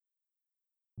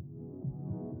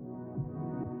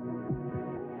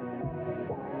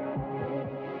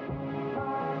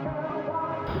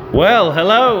Well,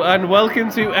 hello and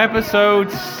welcome to episode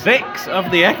 6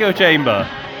 of the Echo Chamber.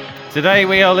 Today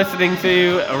we are listening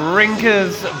to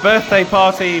Rienke's birthday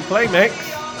party play mix,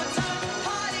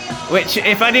 which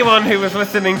if anyone who was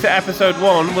listening to episode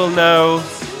 1 will know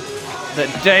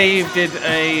that Dave did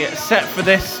a set for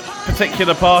this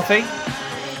particular party,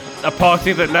 a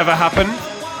party that never happened,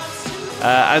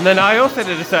 and then I also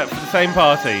did a set for the same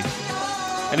party,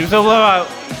 and it was all about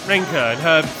Rienke and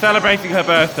her celebrating her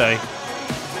birthday.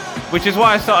 Which is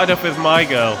why I started off with My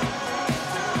Girl.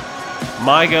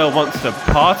 My girl wants to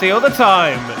party all the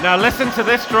time. Now listen to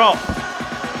this drop.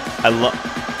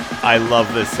 I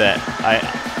love this set.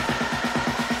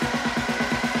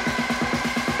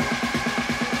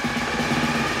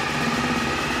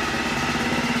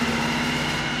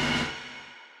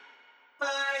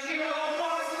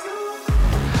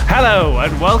 Hello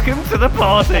and welcome to the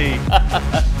party.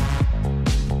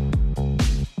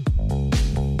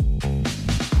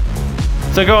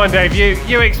 So go on, Dave,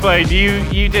 you explained,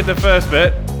 you did the first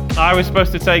bit, I was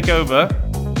supposed to take over,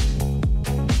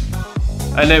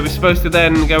 and it was supposed to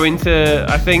then go into,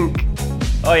 I think...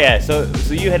 Oh yeah, so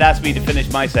you had asked me to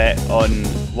finish my set on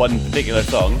one particular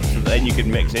song, so then you could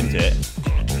mix into it,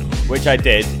 which I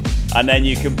did, and then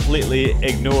you completely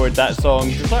ignored that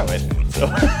song to start with, so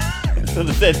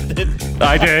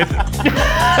I did.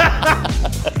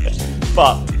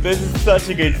 But this is such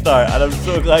a good start, and I'm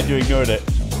so glad you ignored it.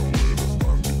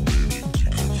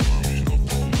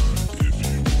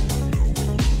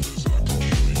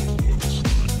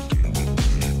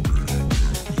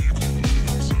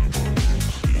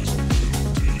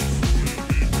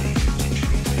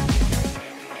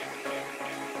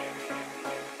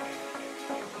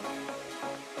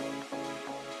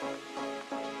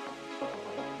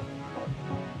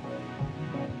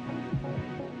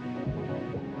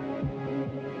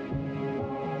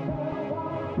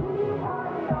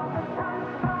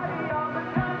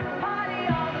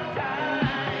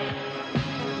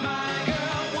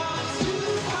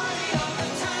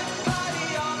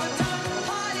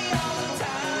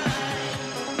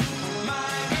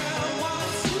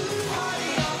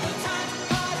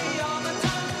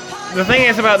 The thing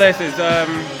is about this is,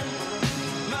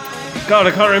 God,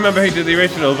 I can't remember who did the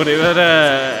original, but it had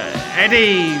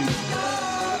Eddie,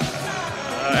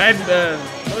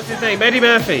 what's his name? Eddie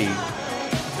Murphy.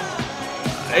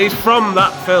 He's from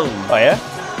that film. Oh yeah?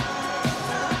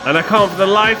 And I can't for the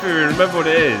life of me remember what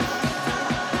it is.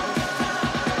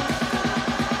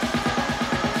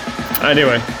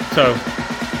 Anyway, so.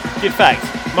 Good fact.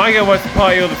 My girl wants to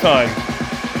party all the time.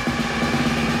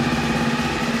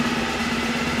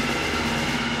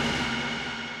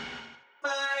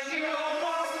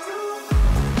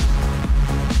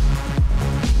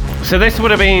 So this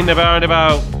would have been about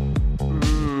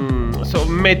sort of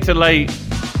mid to late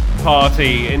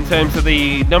party in terms of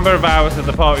the number of hours that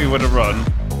the party would have run.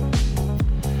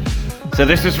 So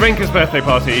this was Rienke's birthday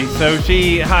party, so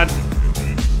she had,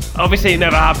 obviously it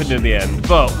never happened in the end,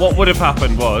 but what would have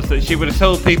happened was that she would have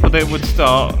told people that it would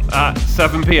start at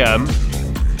 7 p.m.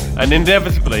 and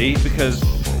inevitably, because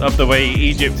of the way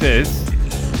Egypt is,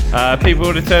 people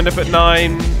would have turned up at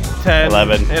 9, 10,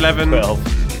 11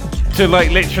 12. To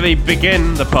like literally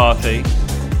begin the party,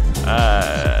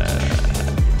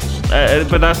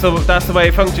 but that's the way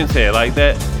it functions here. Like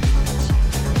that.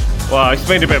 Well, I'll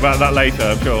explain a bit about that later,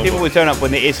 I'm sure. People would turn up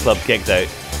when the Ace Club kicks out.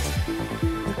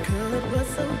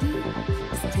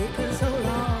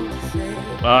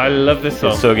 Oh, I love this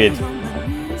song. It's so good.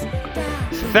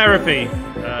 It's therapy.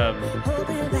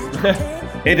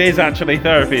 It is actually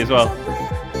therapy as well.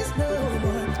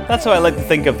 That's how I like to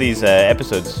think of these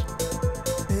episodes.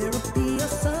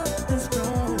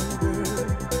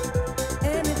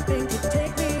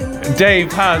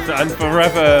 Dave has and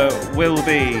forever will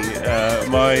be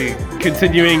my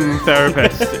continuing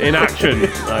therapist in action.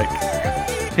 Like,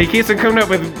 he keeps on coming up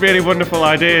with really wonderful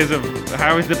ideas of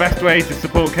how is the best way to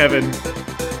support Kevin.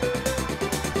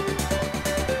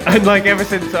 And like ever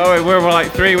since, we're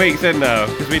like 3 weeks in now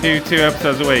because we do 2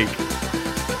 episodes a week.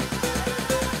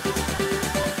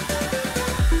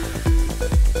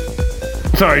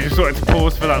 Sorry, just wanted to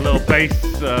pause for that little bass.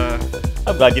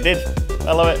 I'm glad you did.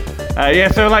 I love it.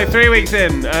 So like 3 weeks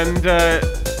in, and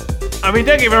I mean,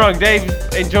 don't get me wrong, Dave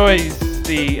enjoys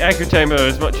the Echo Chamber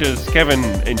as much as Kevin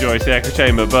enjoys the Echo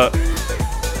Chamber, but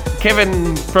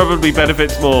Kevin probably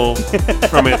benefits more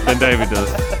from it than David does.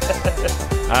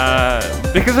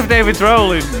 Because of David's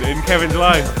role in Kevin's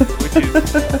life, which is...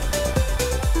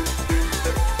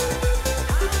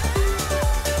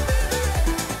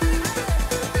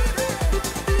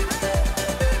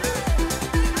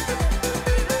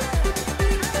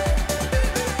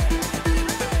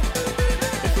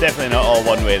 definitely not all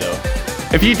one way though.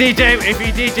 If you DJ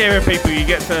with people, you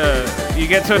get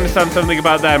to understand something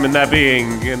about them and their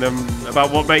being, and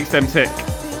about what makes them tick.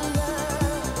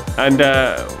 And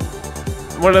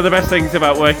one of the best things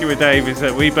about working with Dave is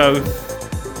that we both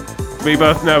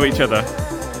know each other.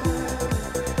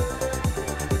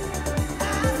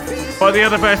 What the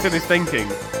other person is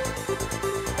thinking.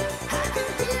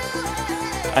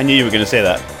 I knew you were going to say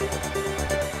that.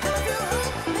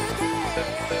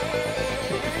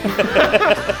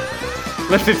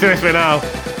 Listen to this bit now.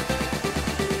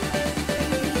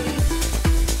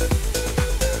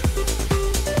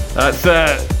 That's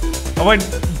I went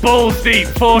balls deep,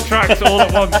 4 tracks all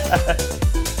at once.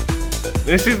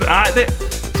 This is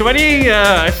to any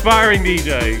aspiring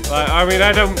DJ. Like, I mean,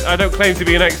 I don't claim to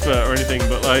be an expert or anything,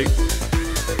 but like,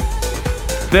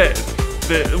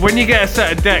 when you get a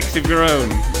set of decks of your own,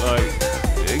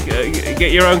 like,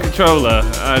 get your own controller,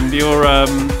 and you're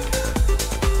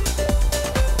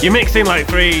mixing like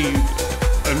 3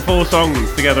 and 4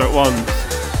 songs together at once.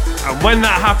 And when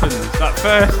that happens, that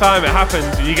first time it happens,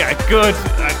 and you get a good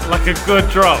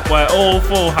drop where all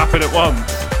 4 happen at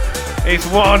once, it's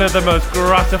one of the most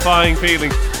gratifying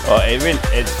feelings. Oh,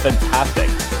 it's fantastic.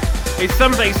 It's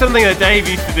something that Dave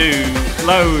used to do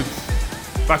loads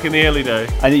back in the early days.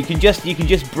 And you can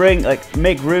just bring, like,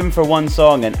 make room for one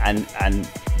song and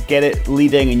get it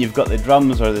leading, and you've got the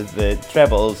drums or the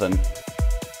trebles and.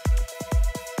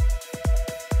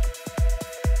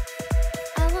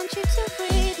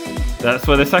 That's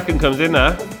where the second comes in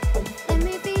there.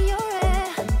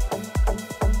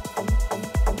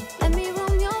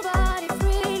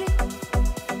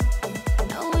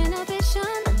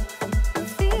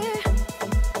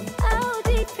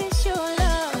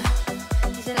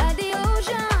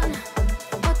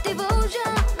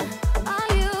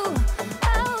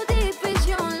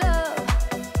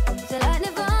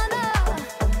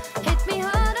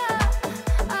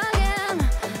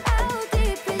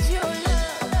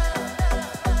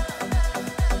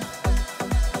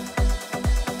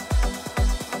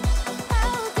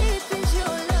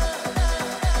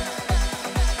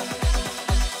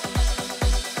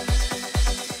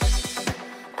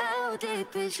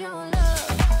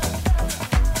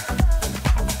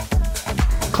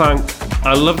 Clank.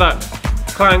 I love that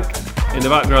clank in the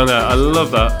background there. I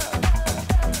love that.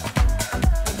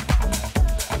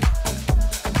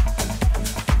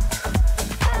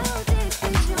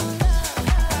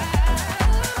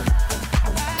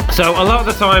 So a lot of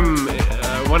the time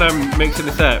when I'm mixing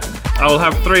a set, I'll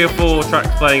have 3 or 4 tracks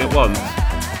playing at once.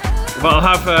 But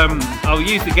I'll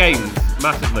use the gains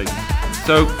massively.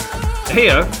 So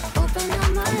here,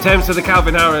 in terms of the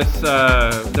Calvin Harris,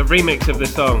 the remix of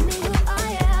this song,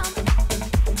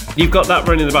 you've got that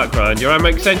running in the background. I'm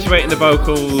accentuating the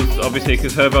vocals, obviously,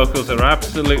 because her vocals are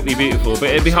absolutely beautiful.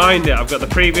 But behind it, I've got the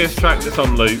previous track that's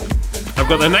on loop. I've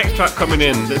got the next track coming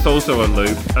in that's also on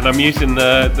loop, and I'm using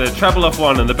the treble off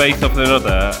one and the bass off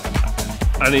another.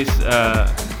 And it's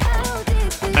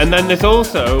and then there's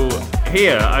also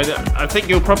here. I think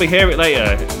you'll probably hear it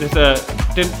later. There's a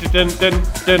dun dun dun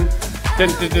dun dun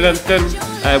dun dun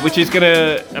dun, which is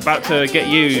about to get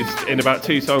used in about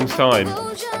 2 songs' time.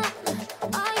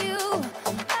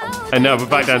 And now we're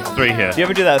back down to 3 here. Do you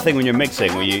ever do that thing when you're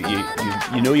mixing where you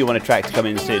know you want a track to come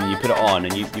in soon, and you put it on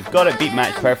and you've got it beat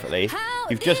matched perfectly,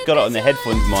 you've just got it on the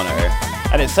headphones monitor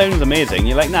and it sounds amazing,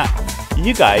 you're like, nah,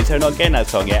 you guys are not getting that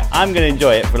song yet, I'm going to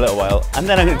enjoy it for a little while and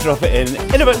then I'm going to drop it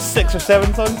in about 6 or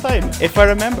 7 songs time, if I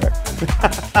remember.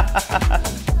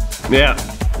 Yeah,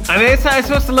 and it's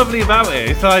what's lovely about it.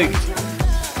 It's like,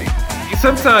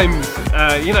 sometimes,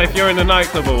 if you're in a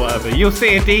nightclub or whatever, you'll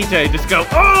see a DJ just go,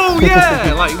 oh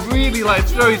yeah, like really like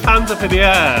throw his hands up in the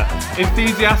air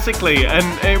enthusiastically, and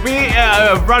it really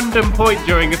at a random point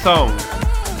during a song.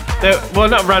 Well,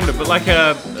 not random, but like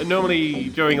normally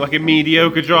during like a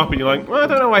mediocre drop, and you're like, well, I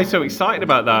don't know why he's so excited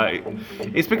about that.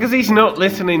 It's because he's not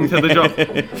listening to the drop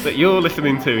that you're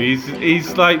listening to.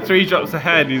 He's like 3 drops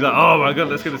ahead. He's like, oh my god,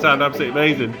 that's going to sound absolutely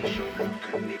amazing.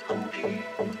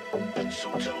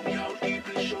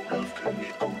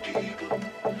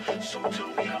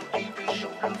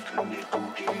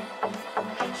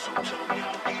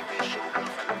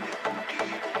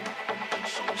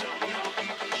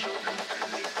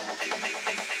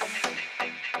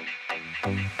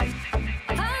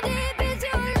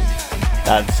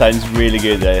 That sounds really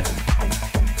good though.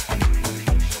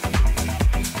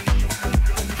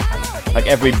 Like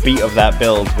every beat of that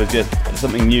build was just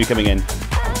something new coming in.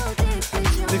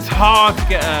 It's hard to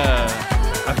get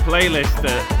a playlist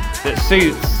that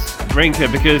suits Rienke,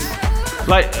 because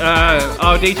Like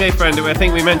our DJ friend who I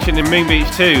think we mentioned in Moon Beach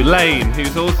too, Lane,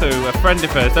 who's also a friend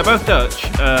of hers. They're both Dutch.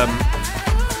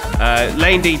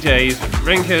 Lane DJs.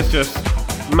 Rienke's just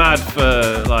mad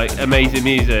for like amazing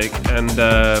music and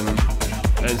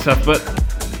stuff, but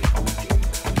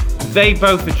they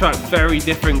both attract very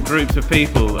different groups of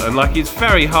people, and like it's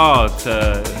very hard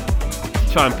to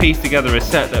try and piece together a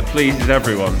set that pleases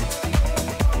everyone.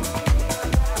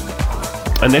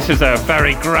 And this is a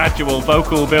very gradual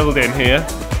vocal build in here.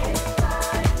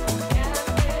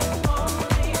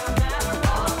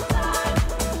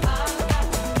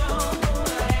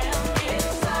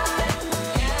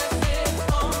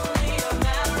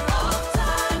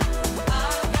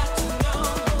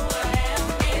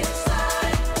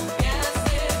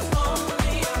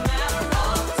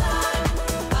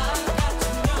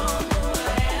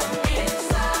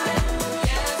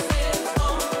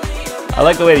 I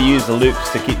like the way they use the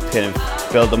loops to keep kind of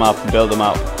build them up and build them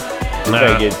up. It's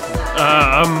very good.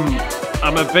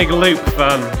 I'm a big loop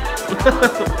fan.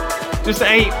 Just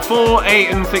 4, 8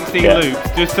 and 16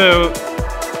 loops, just to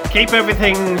keep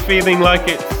everything feeling like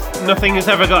nothing has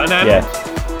ever got an end. Yeah.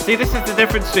 See, this is the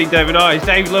difference between Dave and I.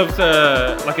 Dave loves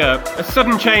like a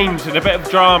sudden change and a bit of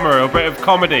drama or a bit of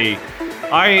comedy.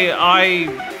 I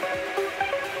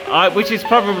which is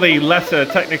probably lesser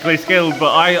technically skilled,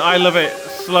 but I love it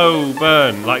slow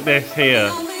burn like this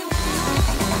here.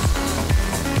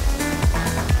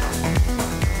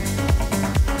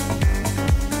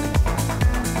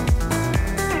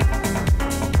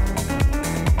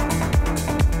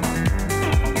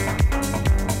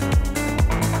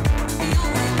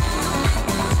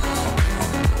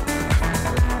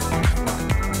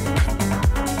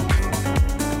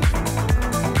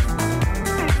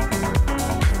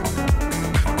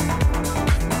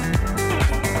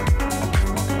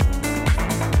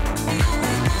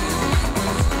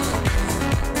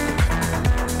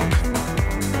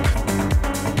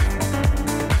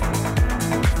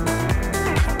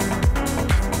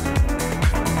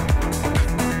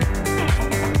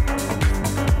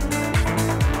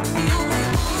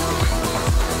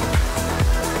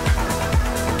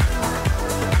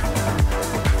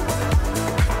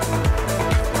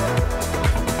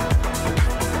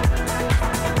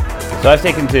 So I've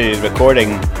taken to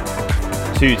recording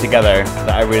two together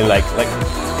that I really like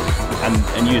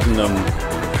and using them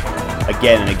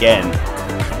again and again,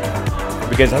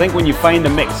 because I think when you find a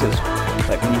mix, it's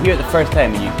like when you hear it the first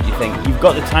time and you think you've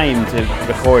got the time to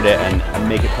record it and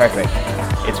make it perfect,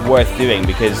 it's worth doing,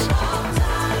 because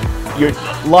you're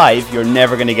live, you're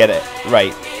never going to get it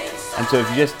right, and so if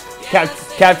you just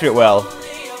capture it well.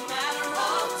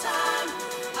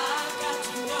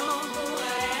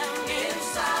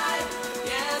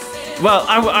 Well,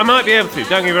 I might be able to,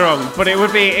 don't get me wrong, but it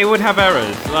would have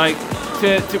errors. Like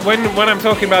when I'm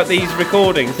talking about these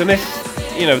recordings, and this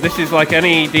is like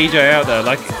any DJ out there.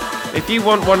 Like, if you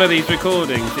want one of these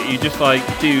recordings that you just like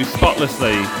do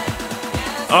spotlessly,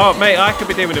 oh mate, I could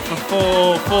be doing it for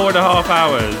 4.5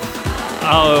 hours.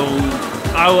 I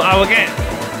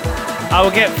will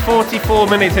get 44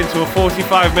 minutes into a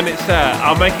 45-minute set.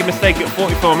 I'll make a mistake at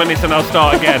 44 minutes and I'll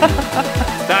start again.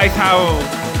 That is how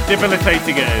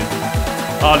debilitating it is.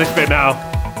 Oh, this bit now.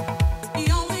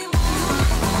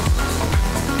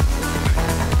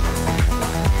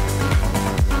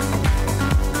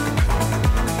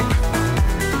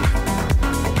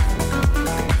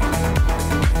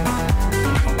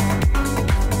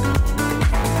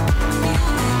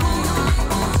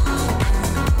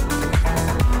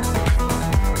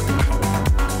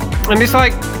 And it's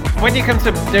like, when you come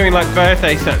to doing like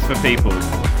birthday sets for people,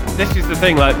 this is the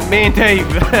thing, like me and Dave,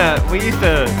 we used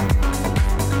to,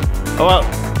 well,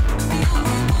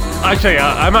 actually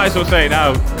I might as well say it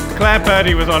now. Claire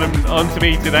Purdy was on to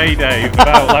me today, Dave,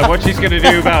 about like what she's going to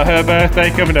do about her birthday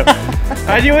coming up.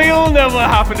 And we all know what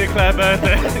happened at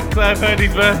Claire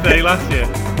Purdy's birthday last year.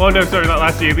 Well, no, sorry, not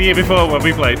last year, the year before when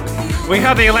we played. We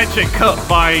had the electric cut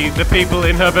by the people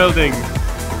in her building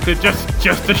to just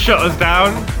to shut us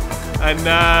down. And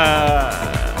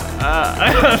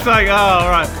I was like, oh, all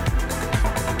right.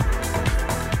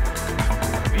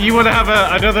 You want to have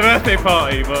another birthday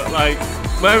party, but like,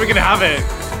 where are we going to have it?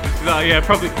 She's like, yeah,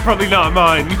 probably not at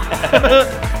mine.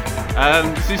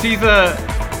 So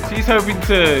she's hoping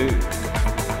to.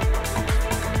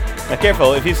 Now,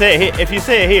 careful! If you say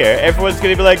it here, everyone's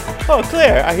going to be like, "Oh,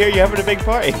 Claire, I hear you're having a big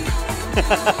party."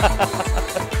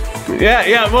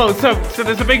 Yeah. Well, so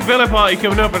there's a big villa party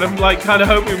coming up, and I'm like kind of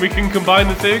hoping we can combine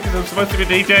the two because I'm supposed to be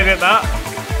DJing at that.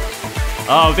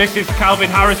 Oh, this is Calvin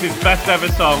Harris's best ever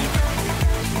song.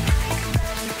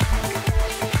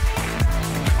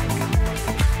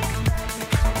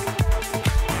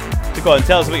 So go on,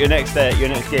 tell us about your next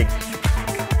gig.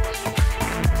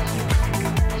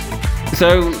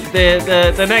 So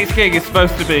the next gig is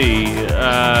supposed to be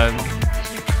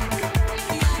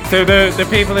so the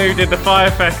people who did the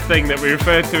Firefest thing that we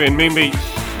referred to in Moon Beach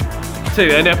 2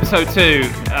 in episode 2,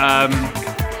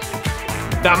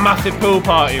 that massive pool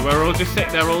party where we're all just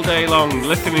sitting there all day long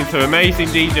listening to amazing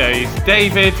DJs.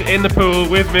 David in the pool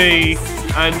with me,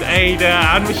 and Ada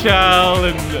and Michelle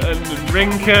and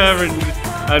Rienke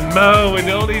and Mo and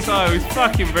all these guys. It was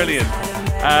fucking brilliant.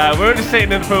 We were just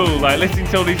sitting in the pool, like listening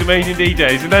to all these amazing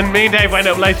DJs, and then me and Dave went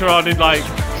up later on and like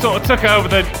sort of took over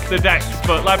the decks.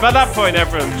 But like by that point,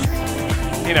 everyone's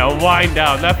wind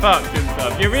down. They're fucked and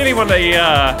stuff. You really want the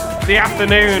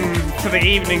afternoon to the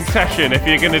evening session if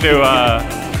you're gonna do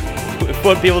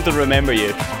want people to remember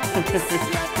you.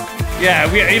 Yeah,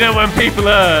 when people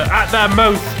are at their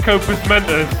most corpus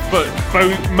mentis but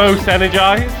most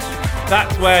energized,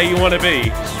 that's where you want to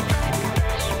be.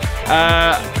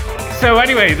 So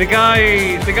anyway, the guy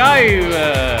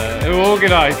who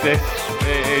organised this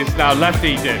is now left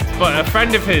Egypt, but a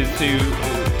friend of his who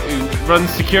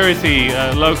runs security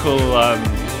at local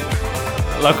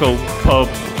pub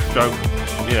stroke,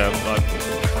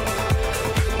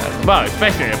 well, it's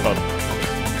basically a pub,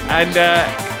 and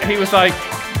he was like,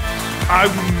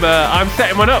 I'm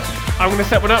setting one up. I'm going to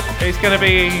set one up. It's going to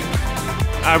be,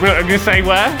 I'm going to say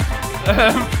where,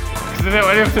 because I don't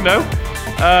want anyone to know,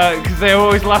 because they're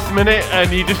always last minute,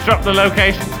 and you just drop the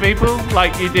location to people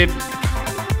like you did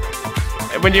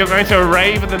when you were going to a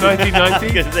rave in the 1990s.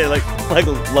 Because they're like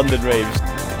London raves.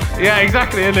 Yeah,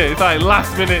 exactly, isn't it? It's like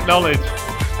last minute knowledge.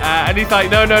 And he's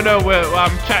like, no,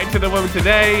 I'm chatting to the woman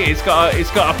today. It's got a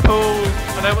pool.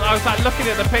 And I was like looking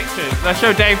at the pictures. And I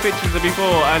showed Dave pictures of before,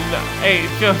 and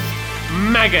it's just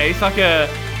mega. It's like a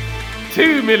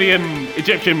 2 million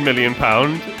Egyptian million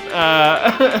pound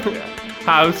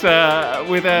house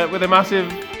with a massive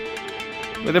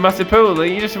pool. And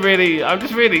I'm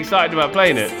just really excited about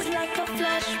playing it.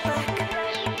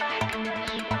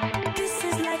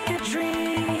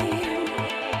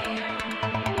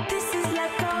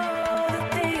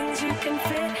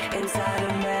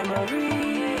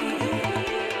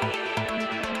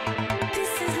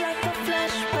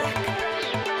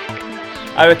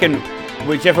 I reckon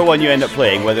whichever one you end up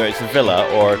playing, whether it's a villa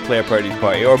or Claire Purdy's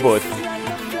party or both,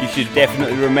 you should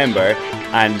definitely remember,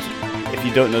 and if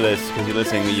you don't know this because you're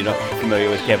listening and you're not familiar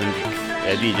with Kevin's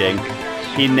DJing,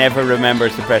 he never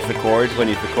remembers to press record when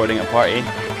he's recording a party.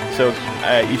 So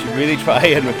you should really try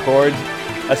and record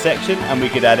a section, and we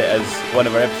could add it as one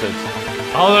of our episodes.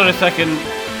 Hold on a second.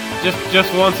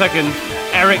 Just 1 second.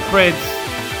 Eric Prids.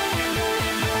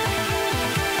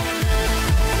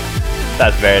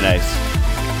 That's very nice.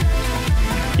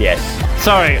 Yes.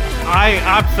 Sorry, I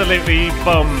absolutely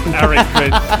bum Eric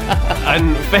Prids.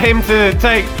 And for him to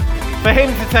take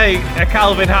a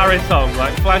Calvin Harris song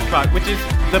like Flashback, which is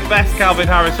the best Calvin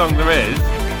Harris song there is,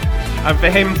 and for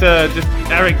him to just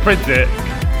Eric Prids it,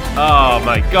 oh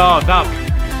my god, that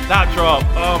drop,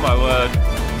 oh my word.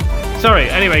 Sorry,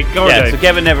 anyway, go on, Yeah, Dave. so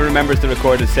Kevin never remembers to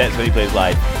record his sets when he plays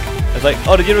live. I was like,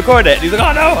 oh, did you record it? And he's like,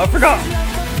 oh no, I forgot.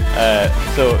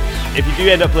 So if you do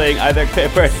end up playing either Claire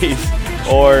Purdy's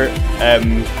or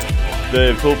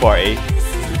the pool party, you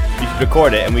should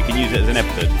record it and we can use it as an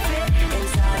episode.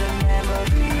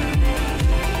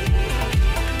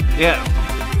 Yeah,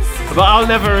 but I'll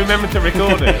never remember to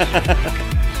record it.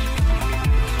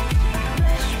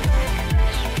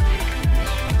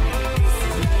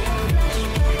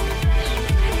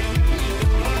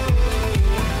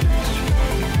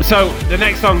 So the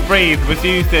next song, Breathe, was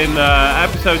used in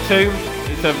episode 2.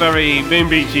 It's a very Moon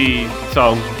Beachy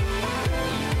song.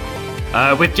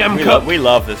 With Gem Cook. We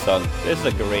love this song. This is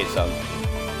a great song.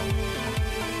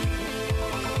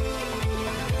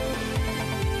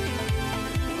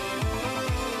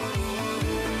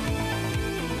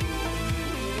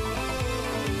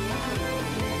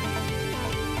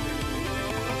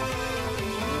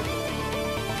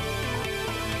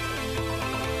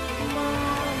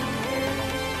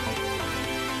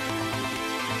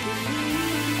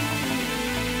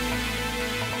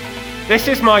 This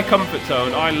is my comfort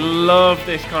zone. I love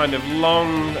this kind of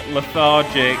long,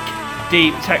 lethargic,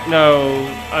 deep techno,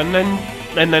 and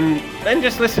then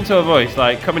just listen to a voice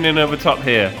like coming in over top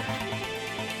here.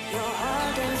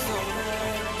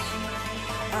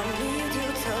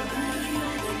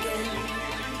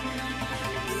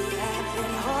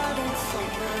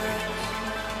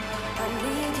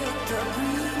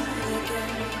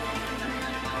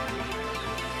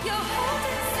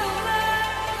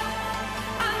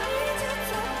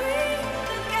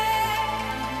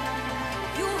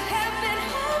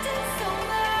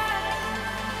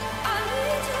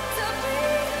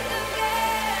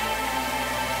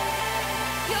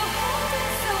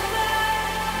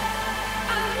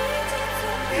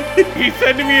 he's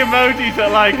sending me emojis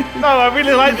that like, no, I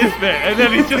really like this bit, and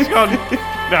then he's just gone,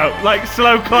 no, like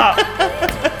slow clap.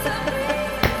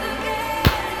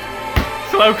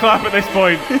 Slow clap at this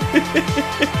point. To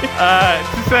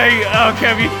say, oh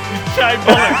Kev, you're chatting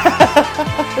bollocks.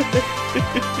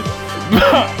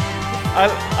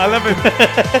 I love him.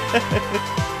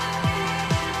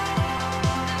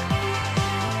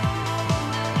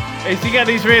 Is you get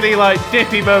these really like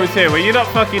dippy moments here where you're not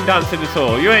fucking dancing at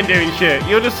all, you ain't doing shit,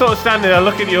 you're just sort of standing there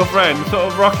looking at your friend,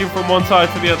 sort of rocking from one side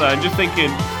to the other and just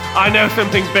thinking, I know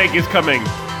something big is coming,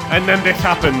 and then this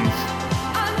happens.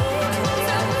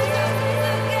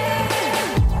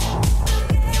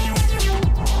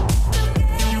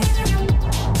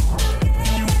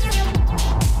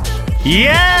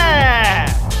 Yeah!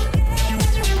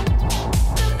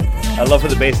 I love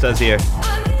what the bass does here.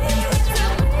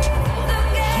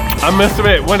 I must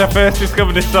admit, when I first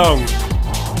discovered this song,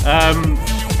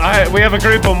 we have a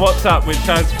group on WhatsApp which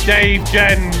has Dave,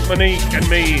 Jen, Monique and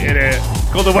me in it. It's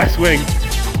called the West Wing.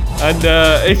 And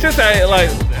it's just like, I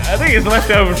think it's left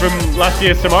over from last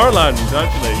year's Tomorrowland,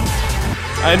 actually.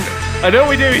 And all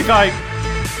we do is like,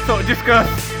 sort of discuss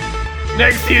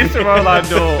next year's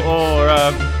Tomorrowland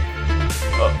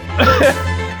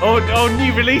or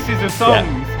new releases of songs.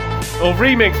 Yeah. Or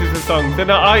remixes of songs,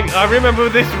 and I remember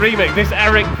this remix, this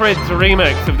Eric Prydz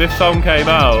remix of this song came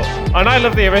out, and I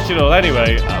love the original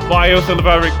anyway, but I also love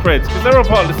Eric Prydz, because they're all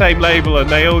part of the same label, and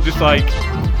they all just like,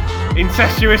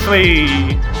 incestuously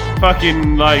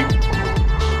fucking like,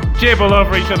 jibble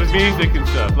over each other's music and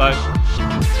stuff, like,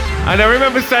 and I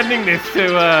remember sending this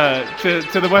to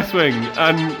the West Wing,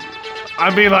 and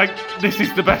I'd be like, this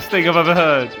is the best thing I've ever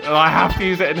heard, and I have to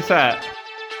use it in a set.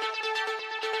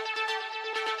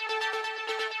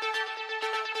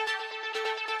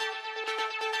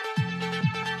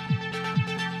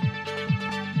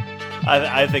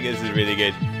 I think this is really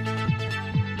good.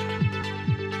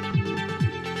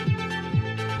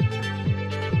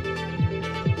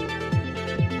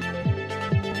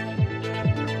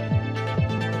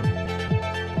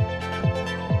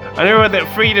 I remember that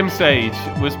Freedom Stage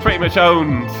was pretty much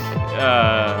owned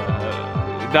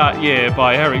that year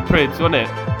by Eric Prydz, wasn't it?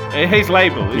 His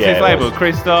label. It's his label. Was.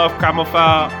 Christoph,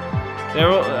 Camelphat.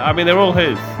 They're all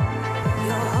his.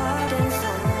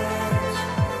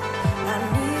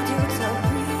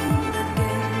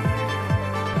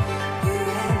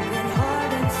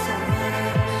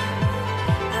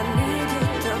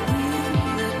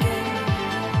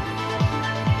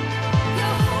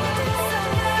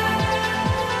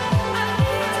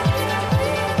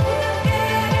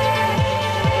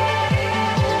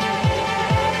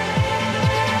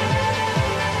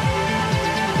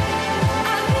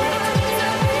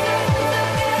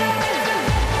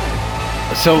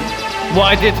 So what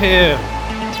I did here,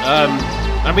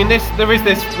 there is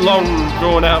this long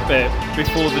drawn out bit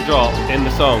before the drop in the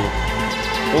song.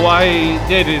 What I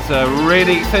did is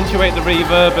really accentuate the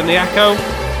reverb and the echo.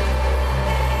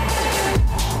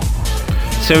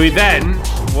 So then,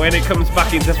 when it comes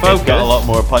back into focus, it's got a lot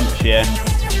more punch, yeah.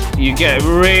 You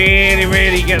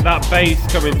really get that bass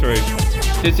coming through.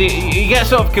 Because you get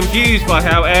sort of confused by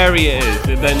how airy it is,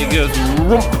 and then it goes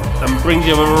rump and brings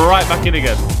you right back in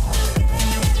again.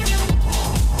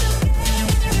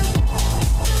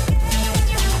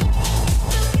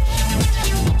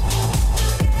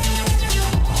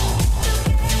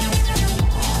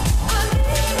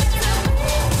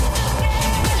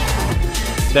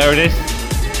 There it is.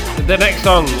 The next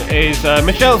song is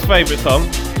Michelle's favourite song.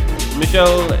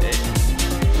 Michelle,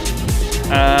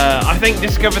 I think,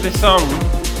 discovered this song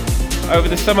over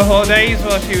the summer holidays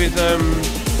while she was,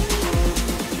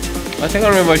 I think I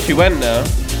remember where she went now.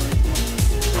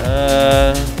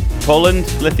 Poland,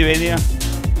 Lithuania?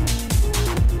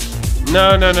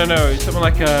 No. It's something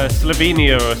like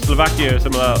Slovenia or Slovakia or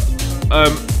something like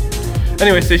that.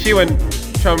 Anyway, so she went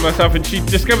traveling herself and she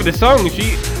discovered this song.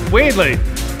 Weirdly,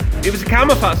 it was a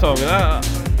Camelphat song, and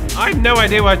I had no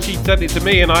idea why she sent it to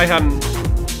me, and I hadn't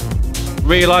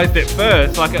realised it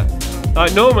first. Like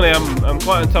normally, I'm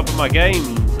quite on top of my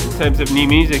game in terms of new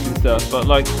music and stuff, but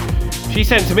like she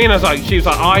sent it to me, and she was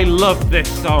like, I love this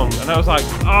song, and I was like,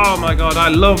 oh my god, I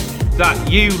love that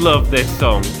you love this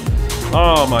song.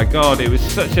 Oh my god, it was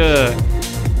such a,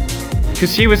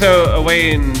 because she was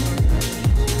away in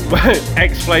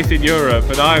X place in Europe,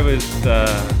 and I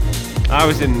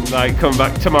was in like coming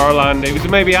back to Tomorrowland. It was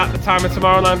maybe at the time of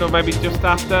Tomorrowland or maybe just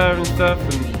after and stuff,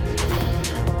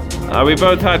 and we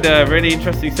both had really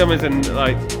interesting summers, and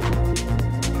like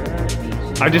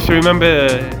I just remember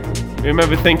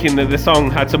thinking that the song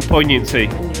had some poignancy.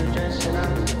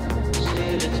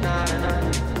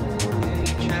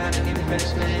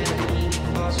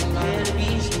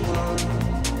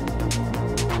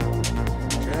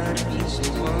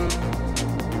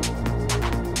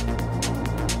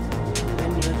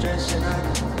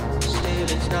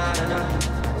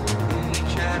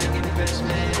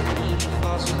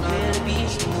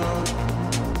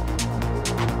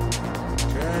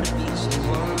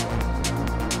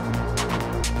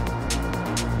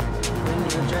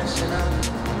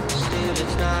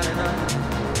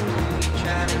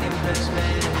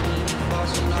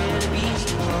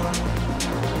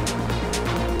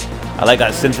 I like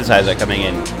that synthesizer coming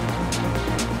in.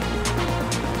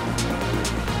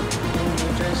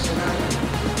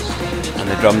 And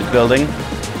the drums building.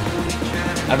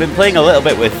 I've been playing a little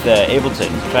bit with Ableton,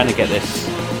 trying to get this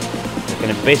kind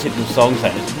of basic song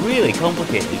sound. It's really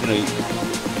complicated, you know.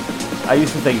 I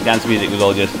used to think dance music was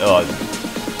all just,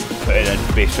 put in a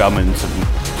bass drum and some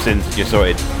synths, you're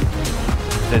sorted.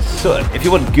 If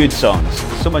you want good songs,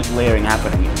 there's so much layering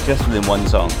happening just within one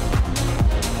song.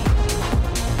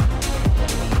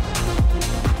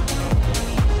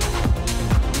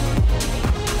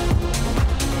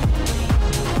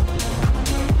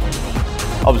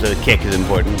 Obviously the kick is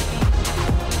important.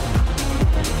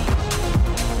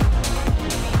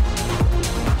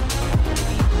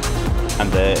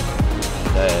 And the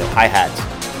hi-hat.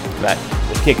 Right?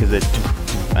 The kick is the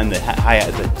and the hi-hat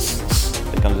is the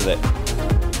that comes with it.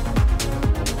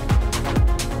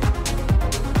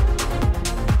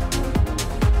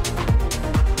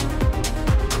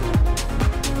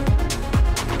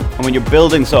 And when you're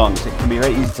building songs, it can be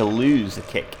very easy to lose the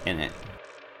kick in it.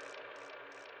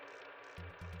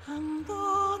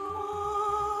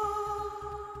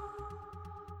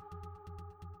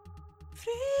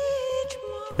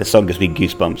 This song gives me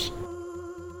goosebumps.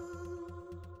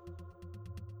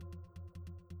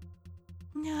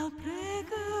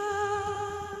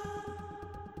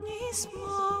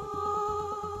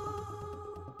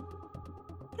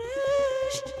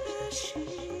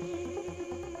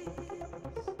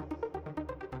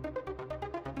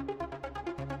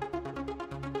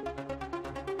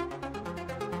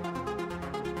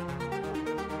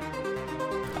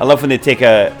 I love when they take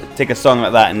a song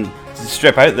like that and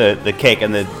strip out the kick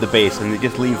and the bass, and they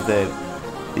just leave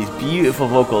these beautiful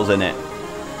vocals in it,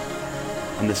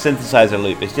 and the synthesizer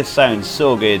loop. It just sounds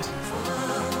so good.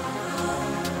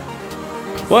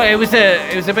 Well, it was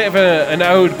a bit of an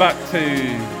ode back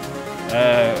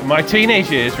to my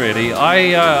teenage years, really.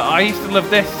 I used to love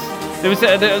this. There was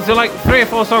like 3 or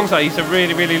 4 songs I used to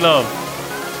really, really love.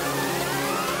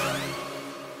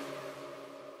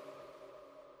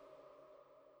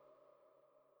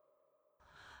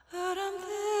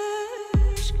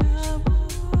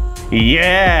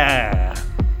 Yeah!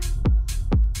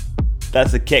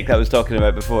 That's the kick that I was talking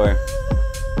about before.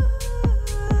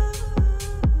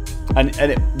 And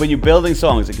when you're building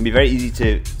songs, it can be very easy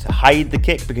to hide the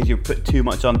kick because you put too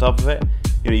much on top of it.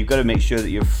 You know, you've got to make sure that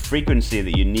your frequency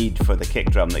that you need for the kick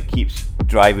drum that keeps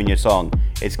driving your song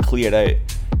is cleared out,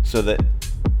 so that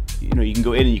you know you can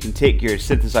go in and you can take your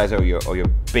synthesizer or your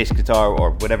bass guitar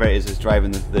or whatever it is that's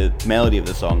driving the melody of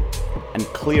the song and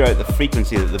clear out the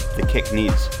frequency that the kick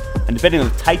needs. And depending on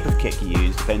the type of kick you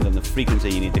use, depends on the frequency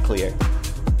you need to clear.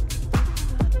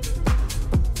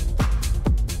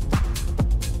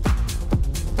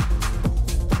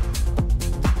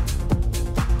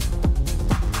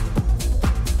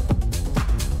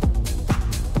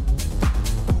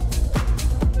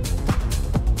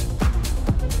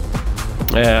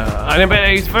 Yeah, and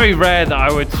it's very rare that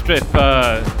I would strip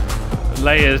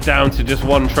layers down to just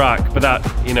one track, but that's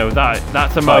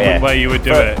a moment where you would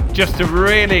do it just to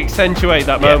really accentuate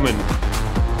that moment.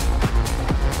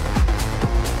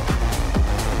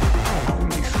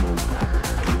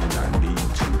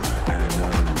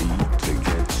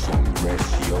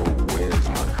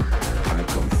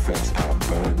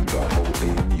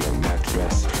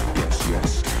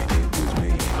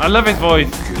 I love his voice.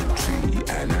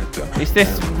 It's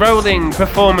this rolling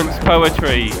performance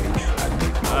poetry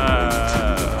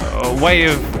way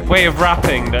of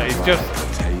rapping that is just.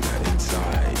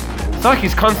 It's like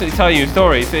he's constantly telling you a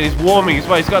story. It's warming as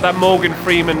well. He's got that Morgan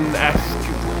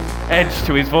Freeman-esque edge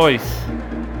to his voice.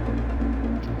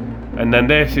 And then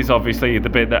this is obviously the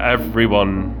bit that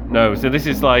everyone knows. So this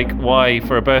is like why,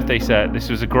 for a birthday set, this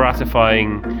was a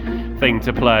gratifying thing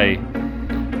to play.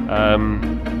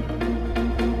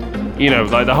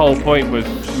 Like the whole point was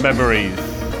memories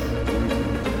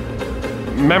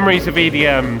of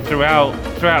EDM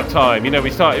throughout time. We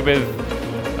started with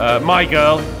My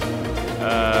Girl,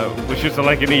 which was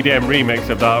like an EDM remix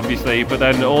of that, obviously, but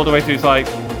then all the way through it's like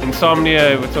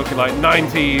Insomnia. We're talking like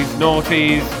 90s,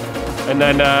 noughties, and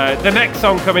then the next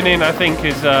song coming in, I think,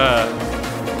 is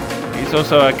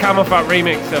also a Camel Fat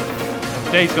remix of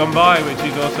Days Gone By, which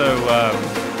is also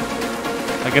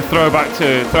like a throwback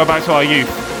to our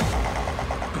youth.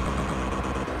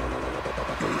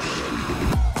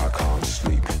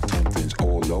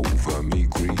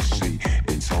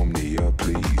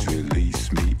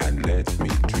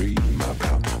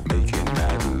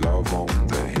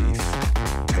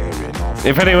 Tearing off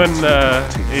If anyone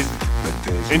is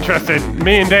interested,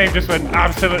 me and Dave just went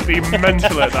absolutely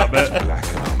mental at that bit.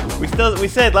 We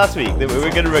said last week that we were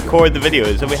going to record the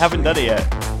videos, and we haven't done it yet.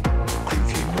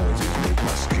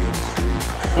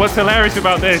 What's hilarious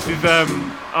about this is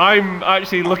I'm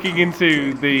actually looking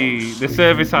into the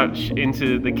service hatch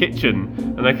into the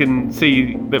kitchen, and I can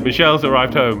see that Michelle's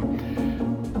arrived home,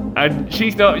 and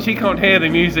she can't hear the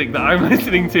music that I'm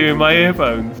listening to in my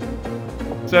earphones.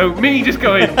 So me just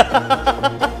going,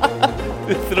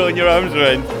 throwing your arms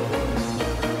around.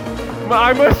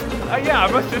 I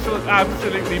must just look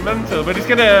absolutely mental, but it's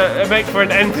gonna make for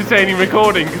an entertaining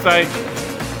recording because I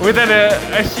would then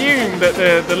assume that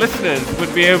the listeners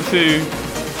would be able to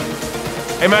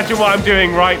imagine what I'm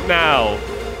doing right now.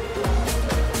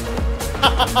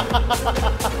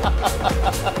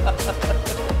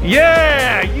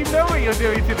 Yeah, you know what you're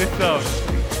doing to this song.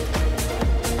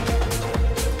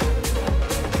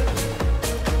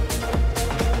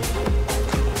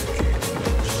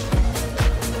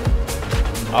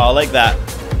 Oh, I like that.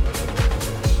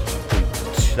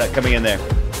 That coming in there.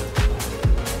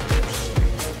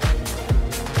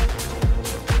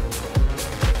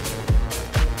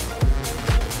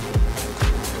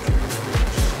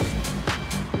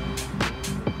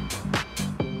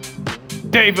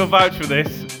 Dave will vouch for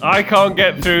this. I can't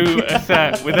get through a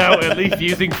set without at least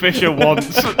using Fisher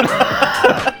once.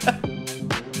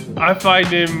 I find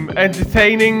him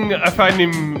entertaining. I find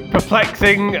him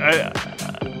perplexing.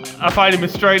 I find him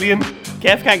Australian.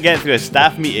 Kev can't get through a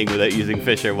staff meeting without using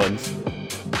Fisher once.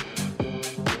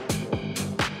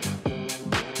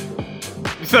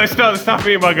 So I start the staff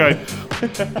meeting by going.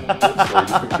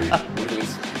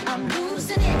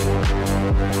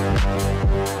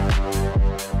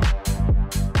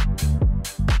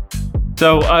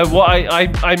 So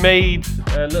I made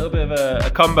a little bit of a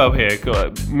combo here,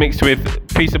 mixed with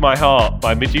 "Piece of My Heart"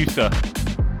 by Medusa.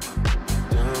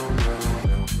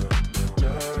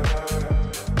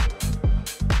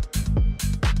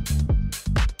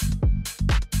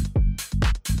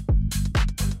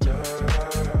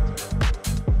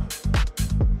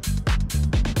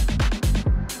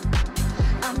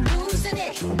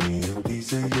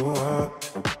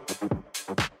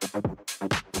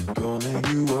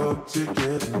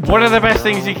 One of the best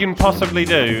things you can possibly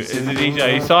do as a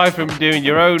DJ, aside from doing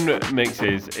your own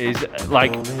mixes, is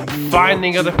like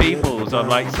finding other people's on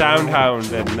like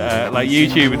SoundHound and like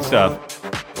YouTube and stuff.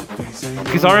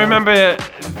 Because I remember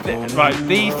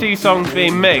these two songs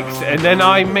being mixed, and then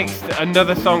I mixed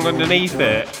another song underneath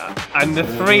it, and the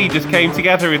three just came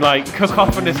together in like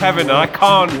cacophonous heaven. And I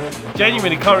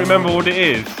genuinely can't remember what it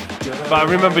is, but I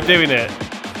remember doing it.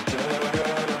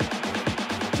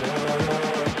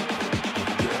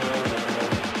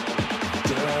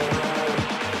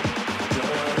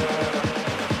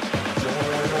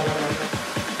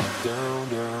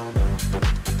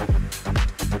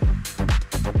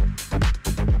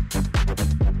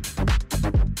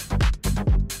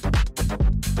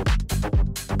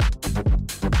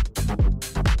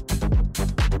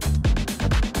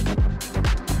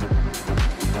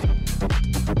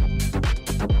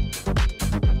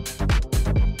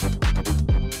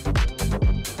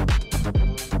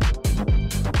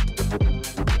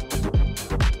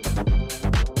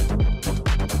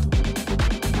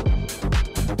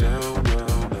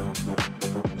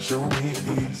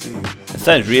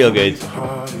 Sounds real good.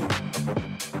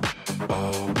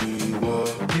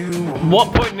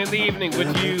 What point in the evening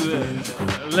would you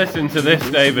listen to this,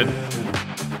 David?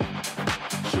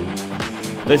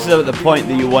 This is at the point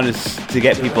that you want us to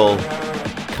get people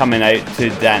coming out to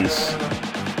dance.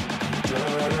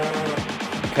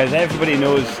 Because everybody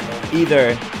knows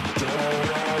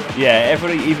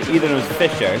everybody either knows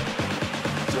Fisher,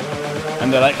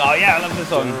 and they're like, oh yeah, I love this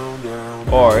song,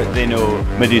 or they know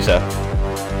Medusa.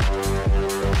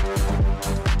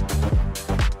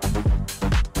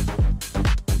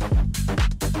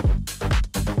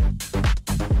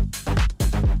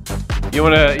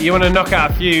 You wanna knock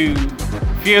out a few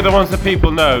of the ones that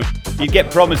people know. You get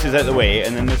Promises out of the way,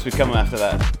 and then this would come after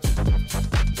that.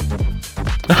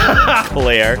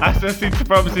 Claire. I listened to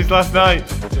Promises last night.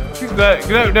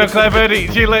 No, Claire Birdie.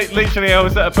 She literally, I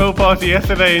was at a pool party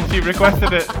yesterday, and she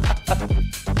requested it.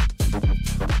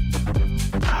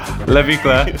 Love you,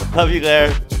 Claire. Love you,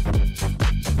 Claire.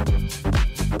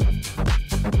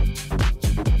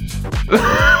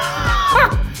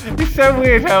 It's so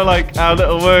weird how our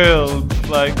little worlds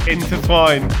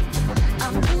intertwine.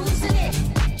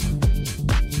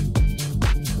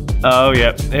 Oh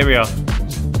yeah, here we are.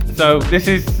 So this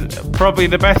is probably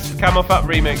the best Camel Fat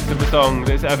remix of a song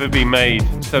that's ever been made.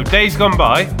 So Days Gone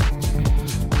By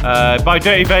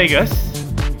Dirty Vegas.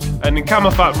 and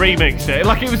Camelphat remixed it.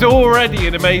 Like, it was already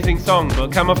an amazing song,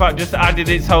 but Camelphat just added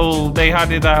its whole. They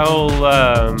added that whole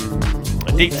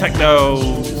deep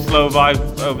techno, slow vibe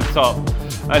over the top,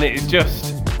 and it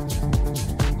just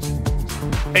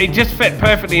fit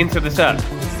perfectly into the set.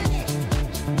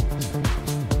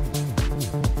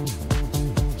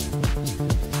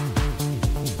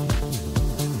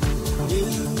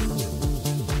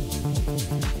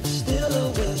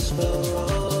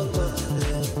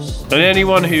 And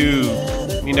anyone who,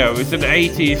 you know, is an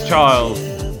 80s child,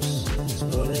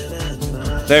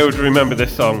 they would remember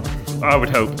this song, I would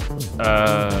hope.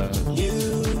 I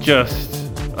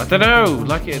don't know,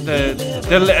 like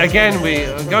again, we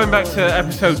going back to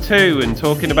episode 2 and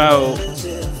talking about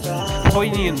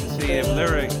poignancy of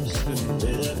lyrics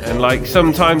and like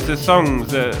sometimes there's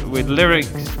songs that with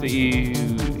lyrics that you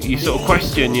sort of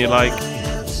question, you're like,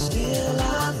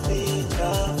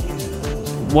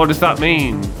 what does that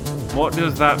mean? What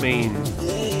does that mean?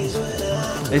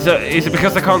 Is it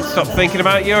because I can't stop thinking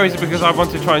about you, or is it because I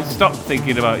want to try and stop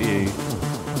thinking about you?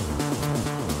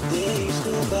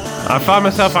 I find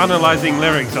myself analysing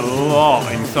lyrics a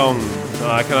lot in songs,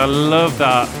 like, and I love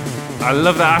that. I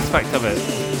love that aspect of it.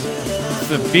 It's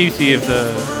the beauty of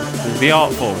the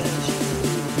art form.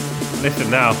 Listen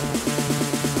now.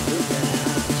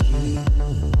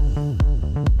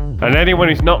 And anyone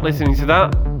who's not listening to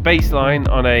that bass line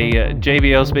on a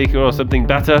JBL speaker or something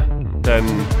better, then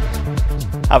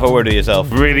have a word with yourself.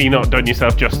 Really not done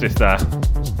yourself justice there.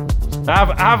 Have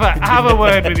a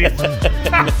word with yourself.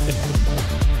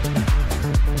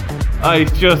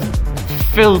 It's just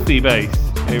filthy bass.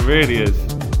 It really is.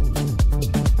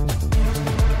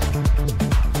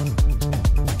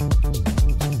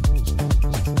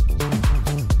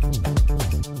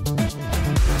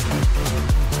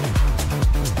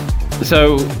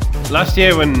 So last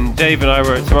year when Dave and I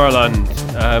were at Tomorrowland,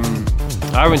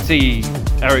 I went to see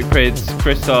Eric Prydz,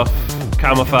 Christoph,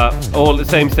 Camelphat, all at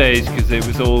the same stage because it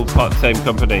was all part of the same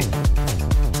company.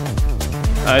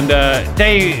 And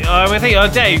Dave, I think,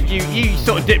 Dave, you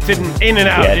sort of dipped in and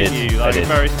out, didn't you? Like at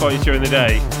various points during the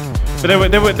day.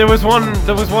 But there was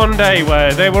one day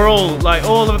where they were all like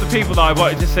all of the people that I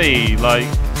wanted to see, like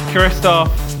Christoph,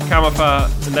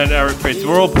 Camelphat, and then Eric Prydz,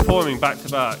 were all performing back to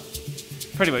back,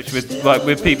 pretty much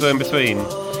with people in between.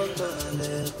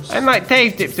 And like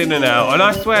Dave dipped in and out, and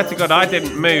I swear to God, I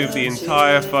didn't move the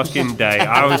entire fucking day.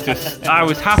 I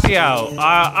was happy out.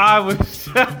 I was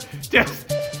just.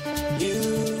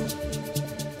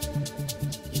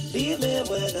 Feeling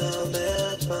when I'm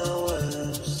at my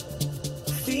worst,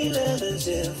 feeling as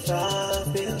if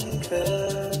I've been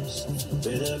cursed,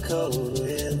 bitter cold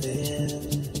within.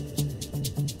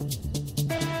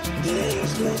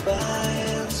 Days go by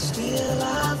and still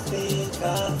I think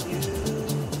of you.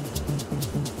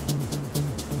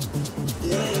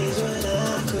 Days when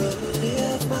I couldn't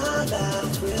live my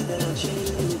life without you.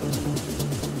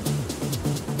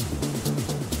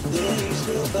 Days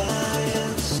go by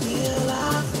and still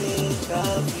I think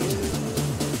of you.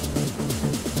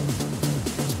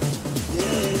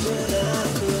 Days when I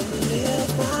couldn't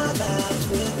live my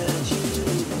life without you.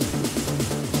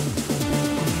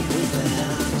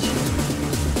 Without you.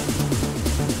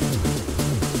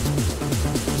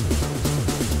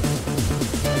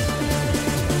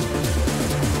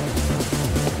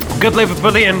 Good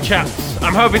Liverpoolian chaps.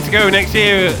 I'm hoping to go next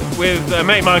year with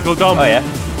mate Michael Dom. Oh yeah.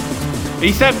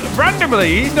 He said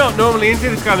randomly, he's not normally into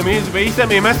this kind of music, but he sent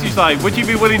me a message like, would you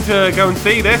be willing to go and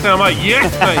see this? And I'm like,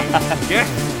 yes, mate, yes.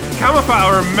 Camelphat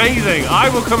are amazing. I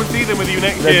will come and see them with you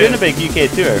next year. They're doing a big UK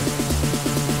tour.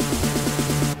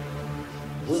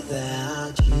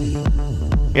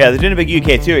 Yeah, they're doing a big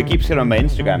UK tour. It keeps going on my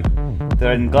Instagram.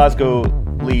 They're in Glasgow,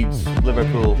 Leeds,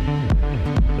 Liverpool.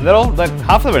 They're all, like,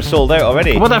 half of them are sold out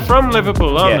already. Well, they're from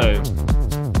Liverpool, aren't they?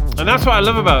 And that's what I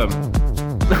love about them.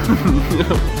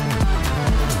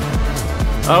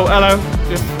 Oh, hello.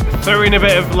 Just throw in a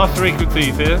bit of lost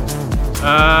frequencies here.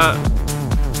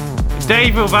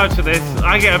 Dave will vouch for this.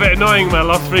 I get a bit annoying with my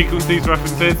lost frequencies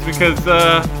references because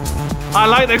I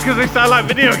like them because they sound like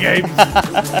video games.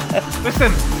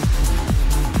 Listen,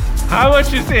 how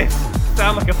much is this?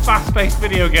 Sound like a fast-paced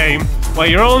video game where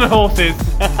you're all on horses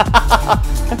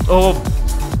or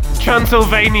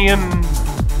Transylvanian.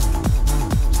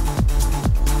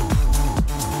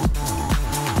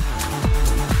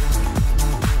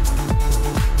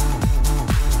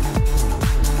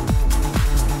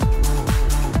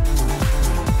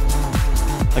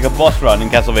 Like a boss run in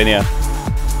Castlevania.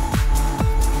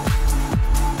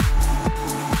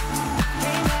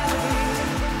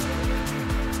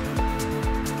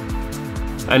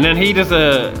 And then he does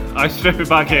I strip it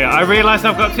back here. I realise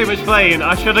I've got too much playing.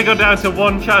 I should have gone down to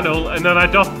one channel and then I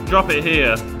drop it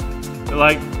here.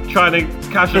 Like, trying to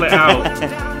casual it out.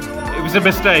 It was a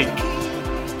mistake.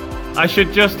 I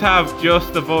should just have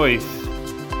just the voice.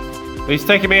 But it's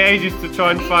taking me ages to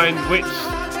try and find which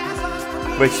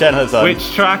channel it's on.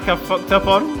 Which track I fucked up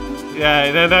on. Yeah,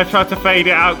 and then I tried to fade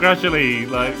it out gradually,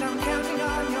 like...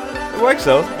 It works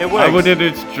though, it works. I would have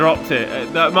just dropped it.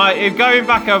 If going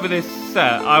back over this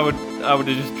set, I would have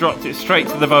just dropped it straight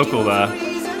to the vocal there.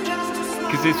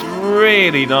 Because it's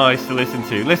really nice to listen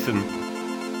to. Listen.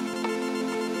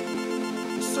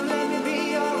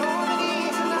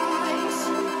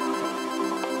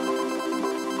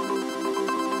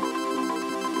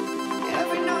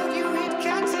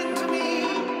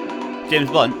 James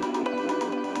Blunt.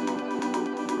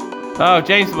 Oh,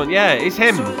 James Blunt, yeah, it's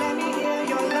him.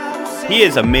 He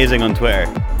is amazing on Twitter.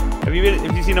 Have you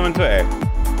seen him on Twitter?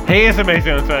 He is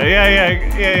amazing on Twitter.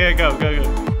 Yeah. Go.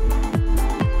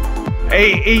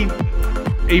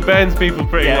 He burns people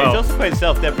pretty well. Yeah, he's also quite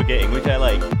self-deprecating, which I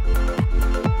like.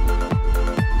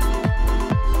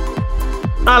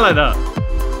 I like that.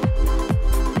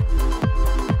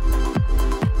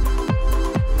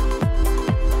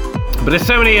 But there's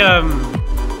so many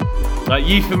like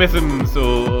euphemisms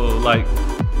or like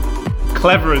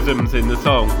cleverisms in the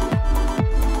song.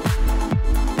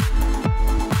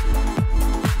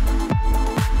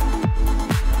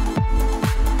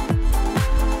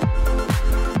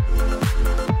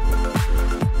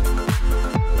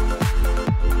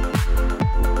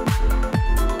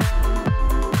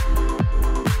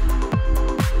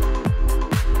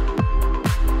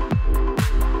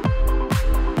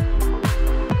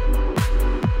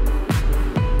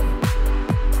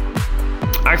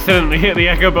 Accidentally hit the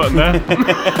echo button there.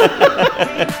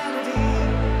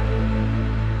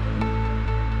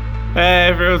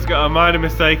 Everyone's got a minor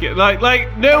mistake. Like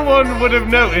no one would have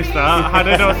noticed that had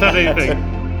I not said anything.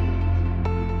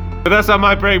 But that's how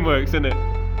my brain works, isn't it?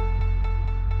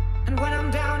 And when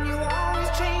I'm down, you always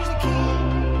change the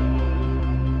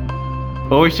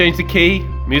key. Always change the key.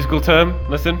 Musical term.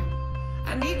 Listen.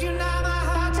 I need you now, my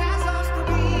heart has lost the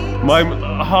beat. My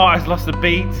heart has lost the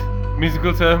beat.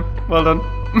 Musical term. Well done.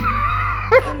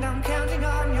 And I'm counting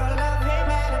on your love,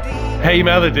 hey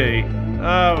melody. Hey melody.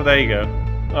 Oh, there you go.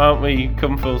 Aren't we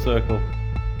come full circle?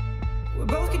 We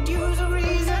both could use a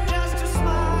reason just to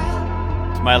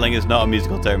smile. Smiling is not a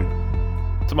musical term.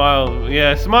 Smile.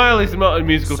 Yeah, smile is not a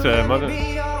musical term. I Let me don't...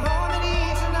 be your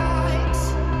harmony tonight.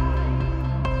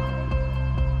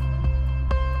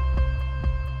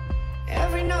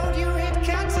 Every note you hit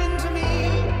cuts into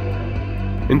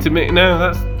me. Into me? No,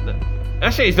 that's...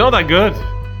 Actually, it's not that good.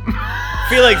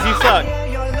 Felix, you suck. Hear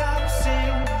your love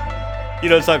sing. You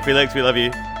don't suck, Felix. We love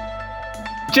you.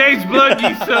 James Blunt,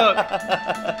 you suck.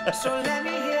 So let me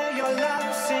hear your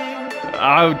love sing.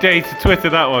 I dare you to Twitter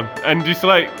that one and just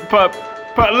like put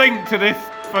a link to this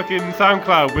fucking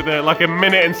SoundCloud with a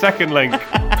minute and second link.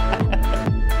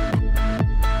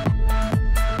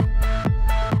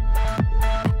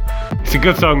 It's a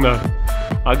good song though.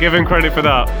 I'll give him credit for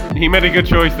that. He made a good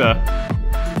choice there.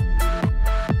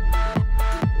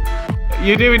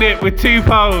 You're doing it with two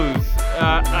poles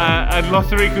and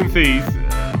lots of frequencies.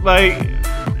 Like,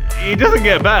 it doesn't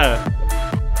get better.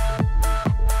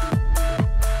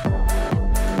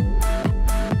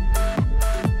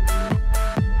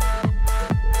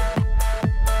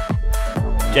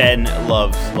 Jen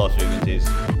loves lost frequencies.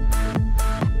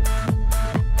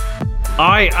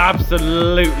 I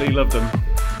absolutely love them.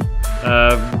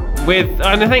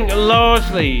 And I think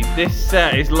largely this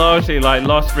set is largely like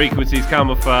Lost Frequencies,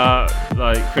 Camouflage,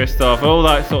 like Christoph, all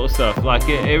that sort of stuff. Like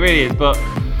it really is. But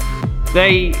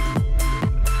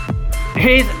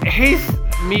his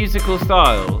musical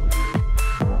style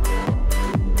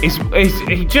is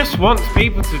he just wants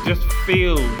people to just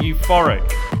feel euphoric.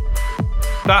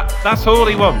 That's all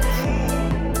he wants.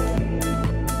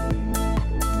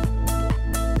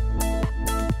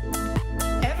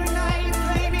 Every night you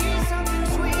play me something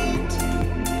sweet.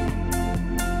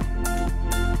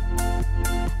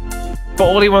 But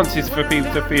all he wants is for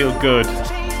people to feel good.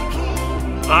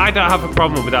 I don't have a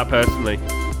problem with that personally.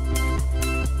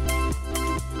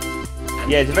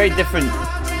 Yeah, it's a very different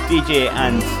DJ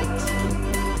and,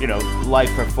 live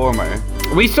performer.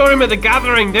 We saw him at the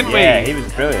Gathering, didn't we? Yeah, he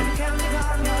was brilliant.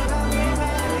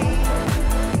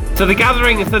 So the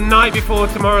Gathering is the night before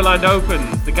Tomorrowland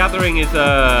opens. The Gathering is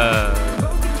the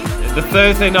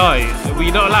Thursday night.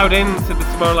 We're not allowed into the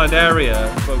Tomorrowland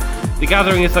area, but the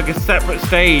Gathering is like a separate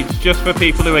stage just for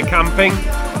people who are camping.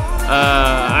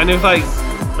 And it was like,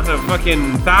 I don't know,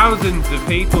 fucking thousands of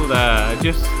people there.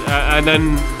 And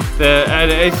then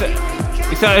And it's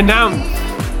announced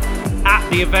at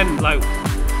the event, like,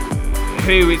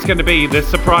 who it's going to be, the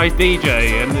surprise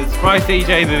DJ, and the surprise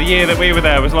DJ the year that we were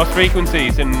there was Lost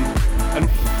Frequencies, and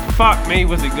fuck me,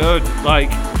 was it good. Like,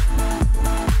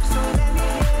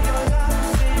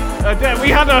 we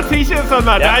had our t-shirts on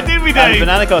that night, didn't we, Dave? And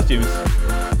banana costumes.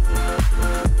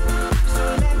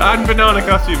 And banana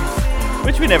costumes.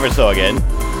 Which we never saw again.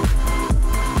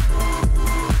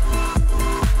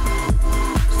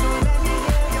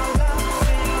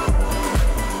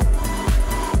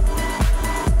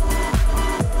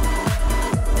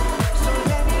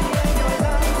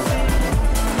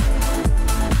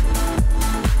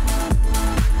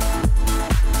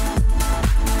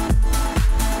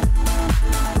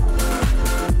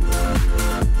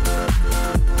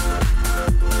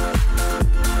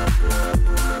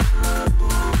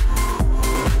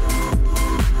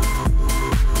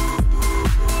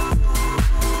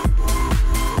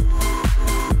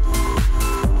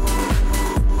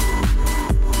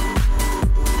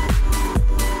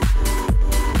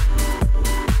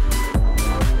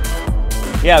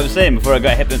 Yeah, I was saying before I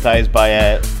got hypnotised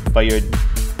by your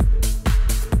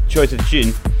choice of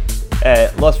tune,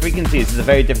 Lost Frequencies is a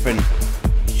very different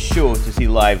show to see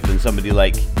live than somebody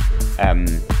like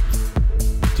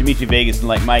Dimitri Vegas and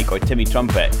like Mike or Timmy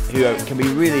Trumpet, who can be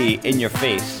really in your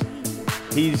face.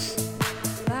 He's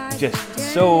just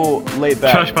so laid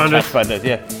back. Trash Pandas,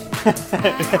 yeah.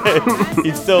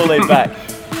 He's so laid back.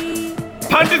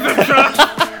 Pandas of trash!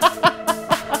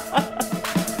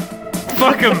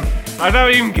 Fuck him! I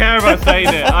don't even care about saying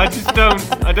it. I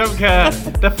don't care.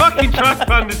 The fucking trash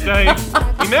pandas, Dave.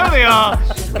 You know they are,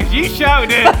 because you shouted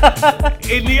it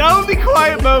in the only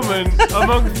quiet moment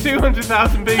amongst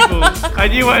 200,000 people,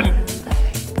 and you went,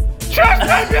 trash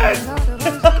pandas!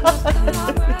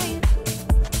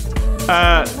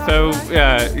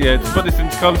 To put this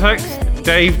into context,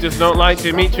 Dave does not like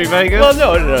Dimitri Vegas.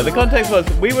 Well, no. The context was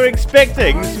we were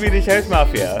expecting Swedish House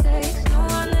Mafia.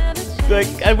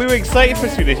 And we were excited for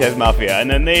Swedish House Mafia, and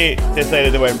then they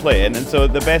decided they weren't playing, and so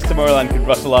the best Tomorrowland could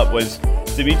rustle up was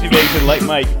Dimitri Vegas and Like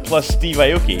Mike plus Steve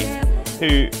Aoki,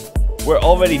 who were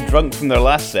already drunk from their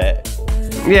last set.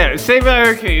 Yeah, Steve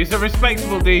Aoki is a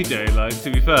respectable DJ, like, to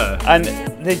be fair. And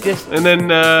they just... And then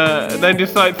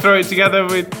just, like, throw it together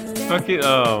with fucking...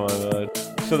 Oh, my God.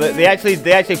 So they actually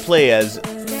play as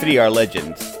 3R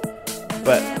legends,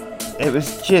 but it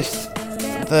was just...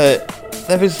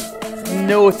 There was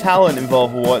no talent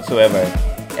involved whatsoever.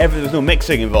 There was no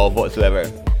mixing involved whatsoever.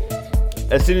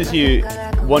 As soon as you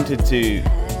wanted to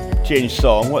change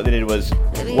song, what they did was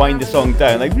wind the song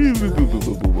down, like boo, boo, boo, boo,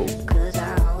 boo, boo, boo.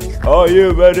 Are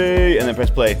you ready? And then press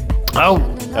play. Oh,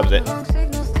 that was it.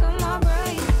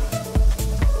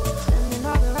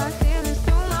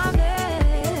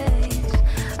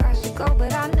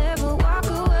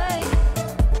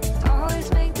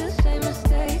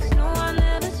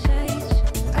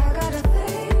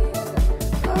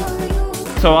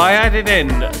 So I added in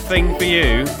Thing For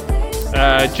You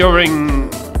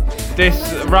during this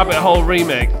Rabbit Hole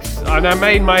remix, and I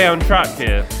made my own track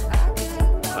here,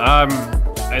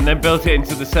 and then built it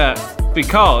into the set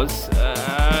because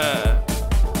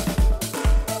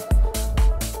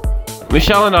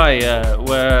Michelle and I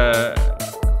were...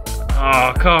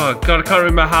 Oh God, I can't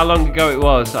remember how long ago it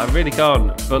was. I really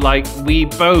can't. But like, we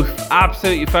both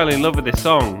absolutely fell in love with this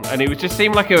song, and it would just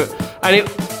seem like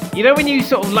you know when you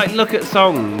sort of like look at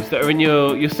songs that are in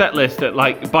your set list at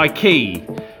like by key,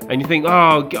 and you think,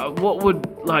 oh God, what would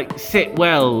like sit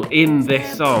well in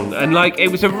this song? And like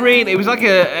it was like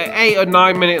a 8 or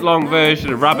 9 minute long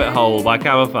version of Rabbit Hole by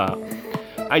Camelphat,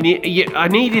 and I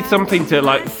needed something to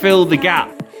like fill the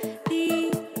gap.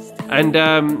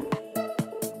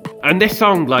 And this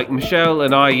song, like Michelle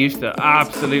and I used to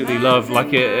absolutely love.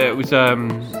 Like it was just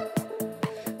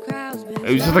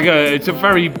like it's a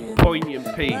very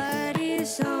poignant piece.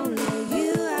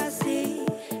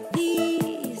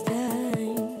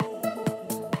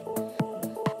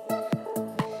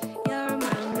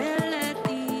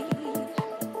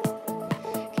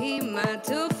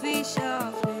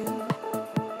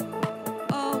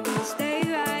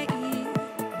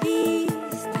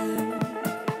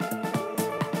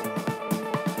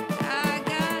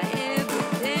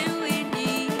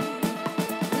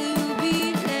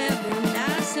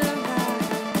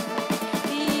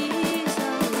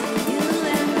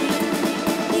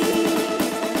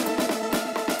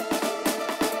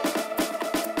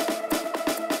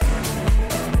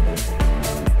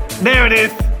 There it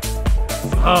is.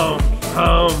 Home,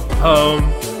 home,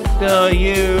 home to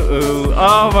you.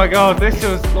 Oh my God, this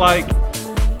was like,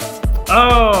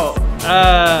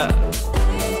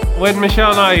 when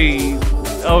Michelle and I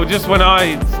just when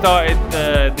I started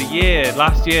the year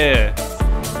last year,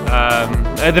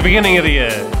 at the beginning of the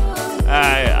year,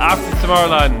 after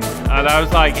Tomorrowland, and I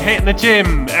was like hitting the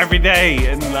gym every day,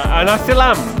 and I still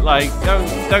am. Like,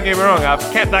 don't get me wrong, I've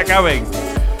kept that going.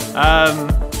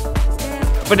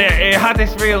 But it had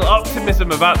this real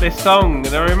optimism about this song,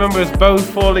 and I remember us both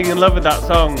falling in love with that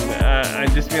song,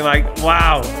 and just being like,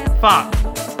 wow, fuck.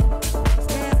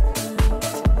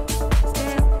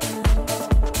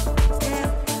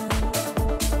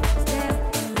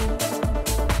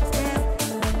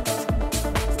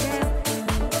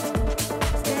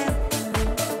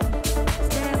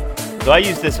 So I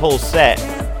used this whole set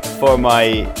for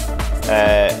my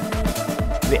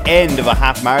the end of a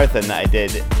half marathon that I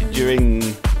did during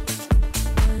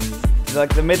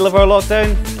like the middle of our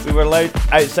lockdown. We were allowed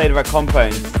outside of our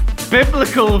compound.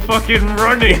 Biblical fucking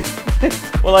running.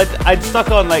 Well, I'd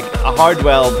stuck on like a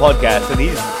Hardwell podcast, and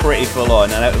he's pretty full on,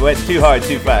 and it went too hard,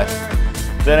 too fast.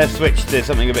 Then I switched to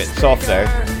something a bit softer,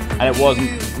 and it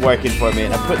wasn't working for me,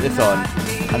 and I put this on,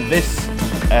 and this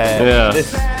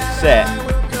set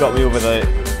got me over the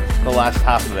last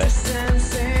half of it.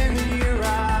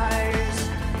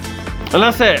 And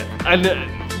that's it. And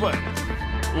what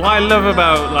I love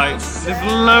about, like, there's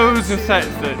loads of sets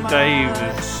that Dave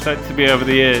has sent to me over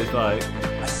the years, like,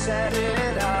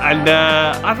 and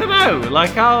I don't know,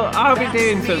 like, I'll be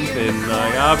doing something,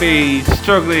 like, I'll be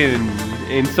struggling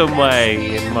in some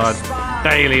way in my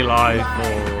daily life,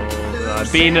 or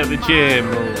being at the gym,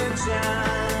 or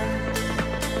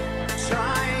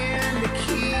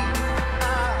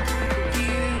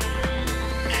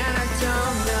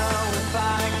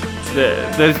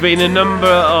there's been a number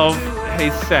of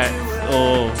his sets,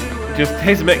 or just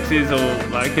his mixes, or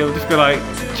like he'll just be like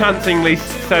chancingly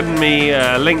send me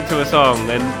a link to a song,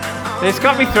 and it's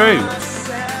got me through.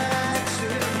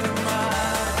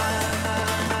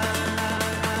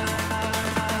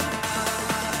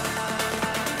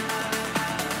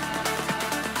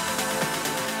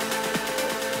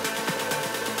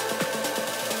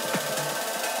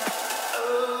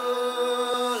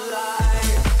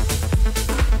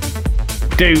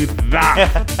 Do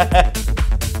that.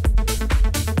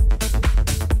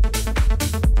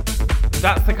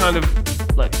 That's the kind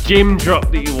of like gym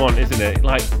drop that you want, isn't it?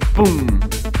 Like, boom.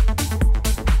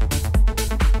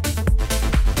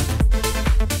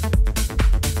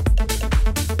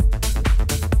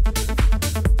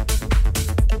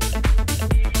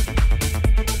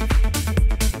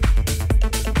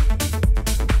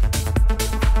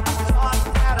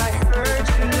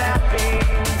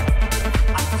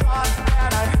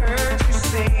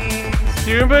 Do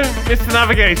you remember Mr.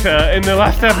 Navigator in the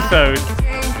last episode?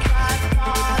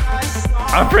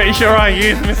 I'm pretty sure I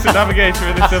used Mr. Navigator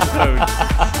in this episode.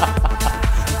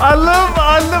 I love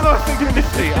our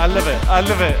synchronicity. I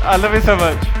love it so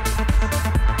much.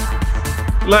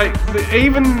 Like,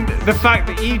 even the fact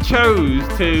that you chose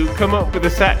to come up with a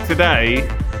set today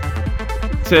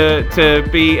to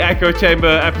be Echo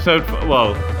Chamber episode,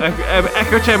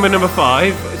 Echo Chamber number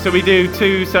 5. So we do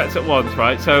 2 sets at once,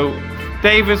 right? So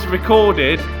Dave has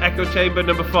recorded Echo Chamber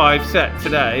number 5 set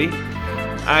today,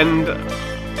 and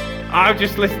I've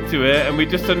just listened to it, and we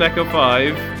just done Echo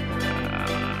 5,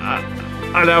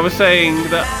 and I was saying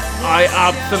that I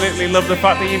absolutely love the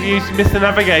fact that you've used Mr.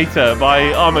 Navigator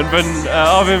by Armin van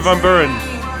Buuren.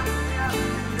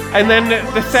 And then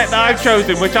the set that I've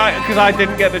chosen, because I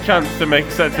didn't get the chance to make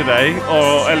a set today,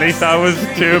 or at least I was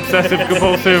too obsessive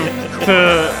compulsive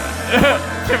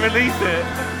to release it.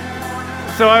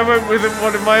 So I went with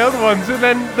one of my other ones, and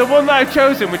then the one that I've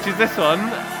chosen, which is this one,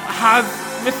 has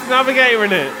Mr. Navigator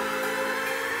in it.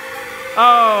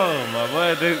 Oh my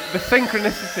word, the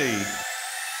synchronicity.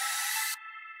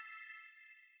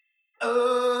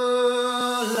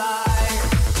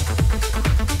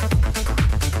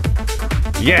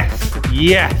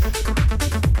 Yes.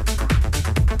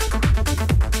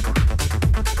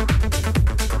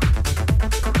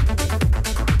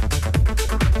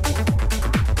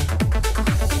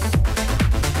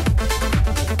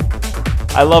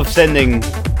 I love sending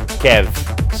Kev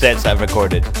sets that I've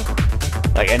recorded.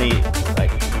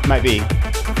 Might be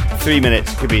 3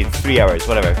 minutes, could be 3 hours,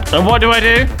 whatever. And what do I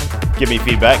do? Give me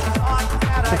feedback.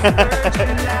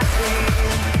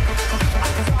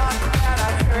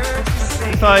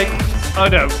 It's like, oh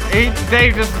no,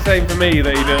 Dave does the same for me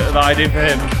that I do for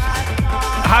him.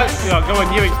 Go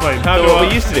on, you explain. What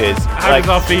we used to do is, how does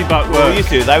our feedback work? What we used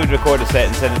to do is I would record a set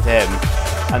and send it to him,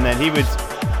 and then he would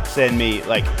send me,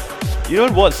 like, you know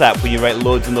on WhatsApp when you write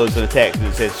loads and loads on a text and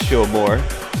it says show more?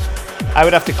 I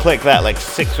would have to click that like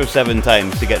 6 or 7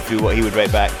 times to get through what he would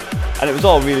write back. And it was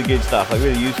all really good stuff, like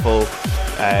really useful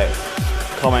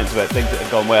comments about things that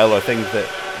have gone well or things that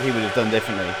he would have done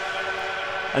differently.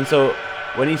 And so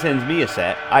when he sends me a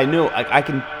set, I know I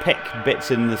can pick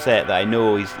bits in the set that I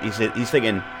know he's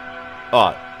thinking,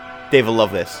 oh, Dave will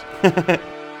love this.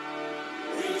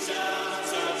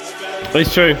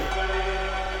 It's true.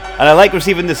 And I like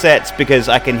receiving the sets because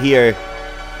I can hear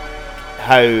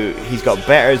how he's got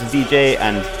better as a DJ,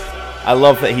 and I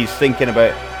love that he's thinking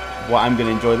about what I'm going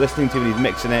to enjoy listening to when he's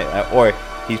mixing it, or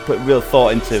he's put real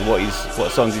thought into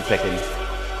what songs he's picking.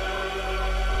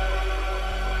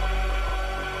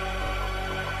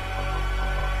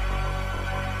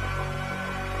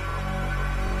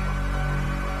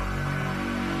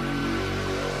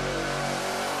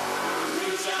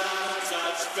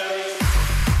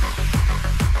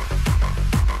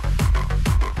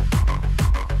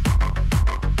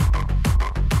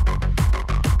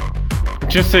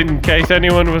 Just in case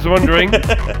anyone was wondering,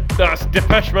 that's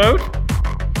Depeche Mode.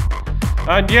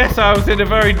 And yes, I was in a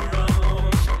very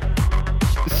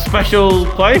special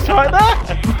place right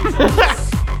there.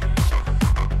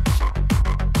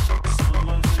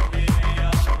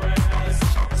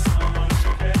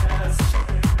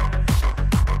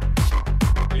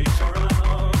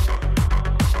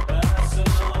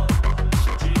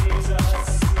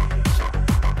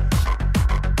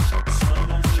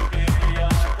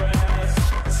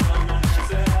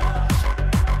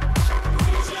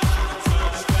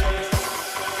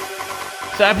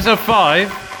 So episode 5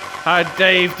 had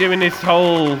Dave doing this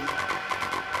whole,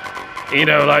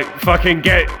 like fucking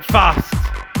get fast.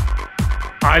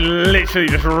 I literally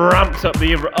just ramped up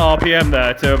the RPM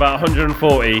there to about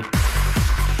 140.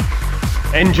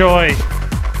 Enjoy.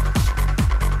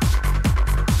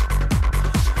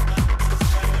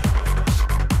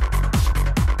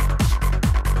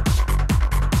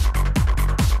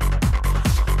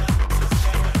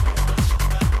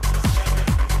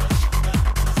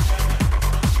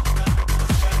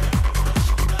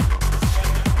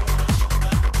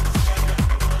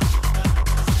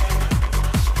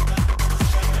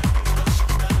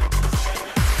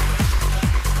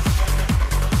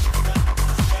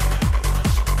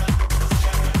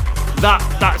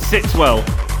 That sits well.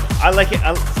 I like it.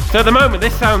 So at the moment,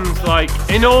 this sounds like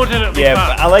inordinately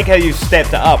fast. But I like how you stepped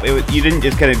it up. You didn't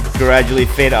just kind of gradually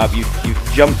fade it up. You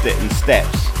jumped it in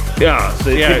steps. Yeah.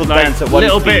 So people dance at one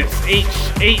little speed.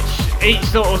 bits, each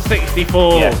sort of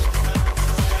 64. Yeah.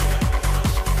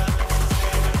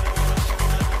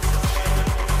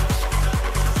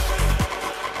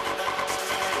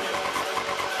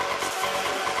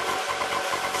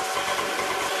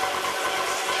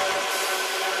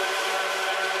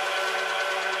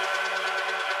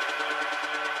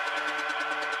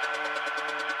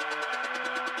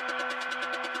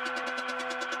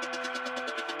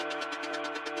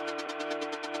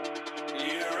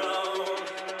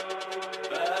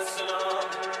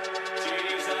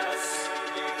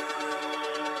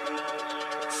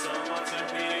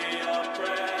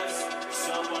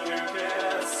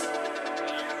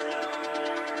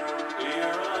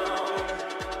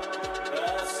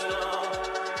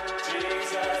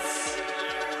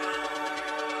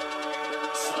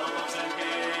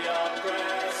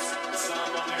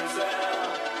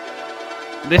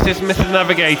 This is Mr.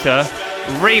 Navigator,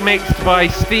 remixed by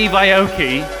Steve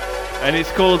Aoki, and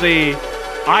it's called the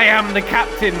I Am the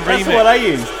Captain remix. That's what I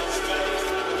used.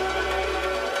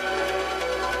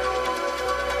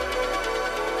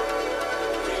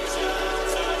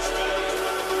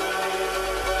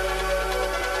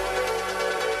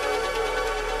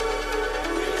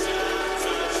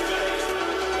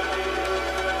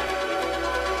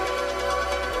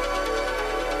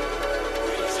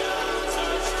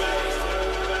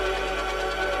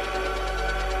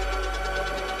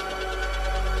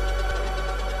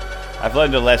 I've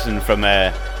learned a lesson from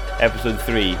episode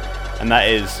 3, and that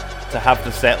is to have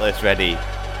the set list ready.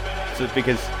 So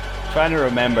because trying to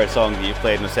remember songs that you've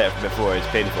played in a set from before is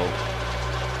painful.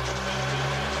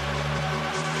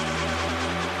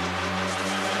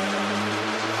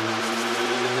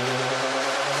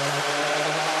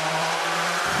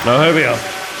 Oh, here we are.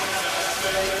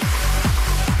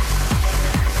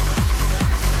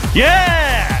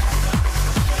 Yeah!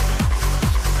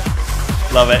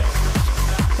 Love it.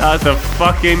 That's a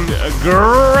fucking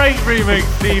great remix,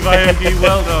 Steve Aoki.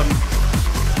 Well done.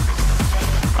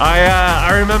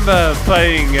 I remember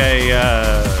playing a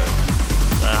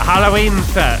Halloween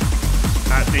set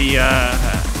at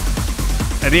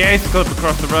the Ace Club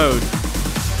across the road.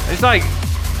 It's a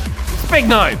big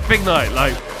night,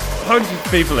 like hundreds of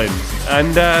people in,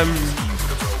 and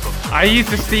I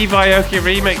used a Steve Aoki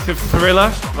remix of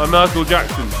Thriller by Michael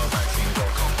Jackson,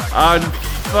 and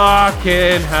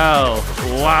Fucking hell.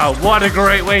 Wow, what a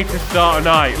great way to start a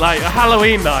night. Like a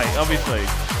Halloween night, obviously.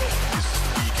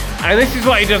 And this is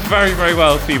what he does very, very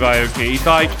well, Steve Aoki. He's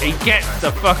like, he gets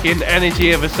the fucking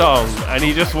energy of a song and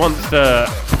he just wants to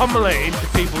pummel it into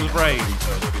people's brains.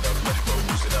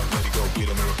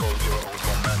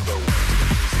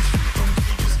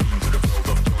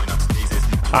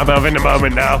 I'm having a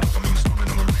moment now.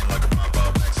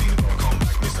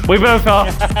 We both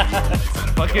are.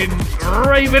 Fucking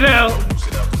raving out.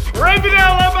 Raving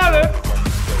out, I'm at it.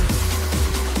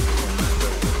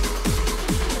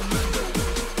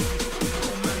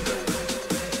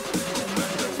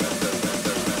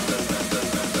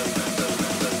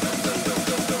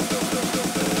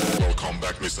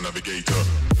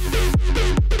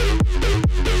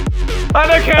 I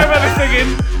don't care about the singing.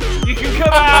 You can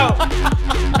cut out.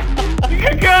 You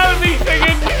can cut out me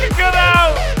singing. You can cut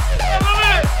out. I love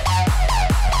it.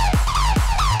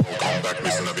 Welcome back,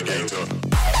 Mr. Navigator.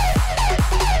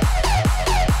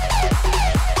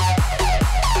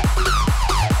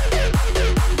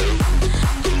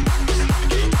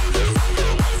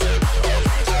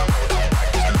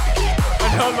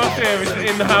 And Hot here is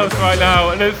in the house right now,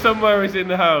 and then somewhere is in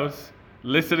the house.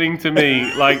 Listening to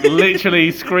me, like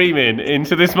literally screaming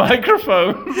into this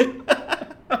microphone.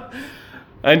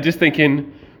 And just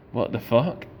thinking, what the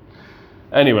fuck?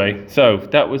 Anyway, so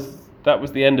that was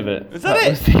the end of it. Was that it?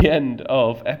 Was the end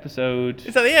of episode.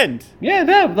 Is that the end? Yeah,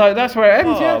 like that's where it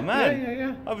ends. Oh yeah. man,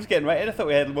 Yeah. I was getting right in. I thought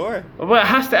we had more. Well, it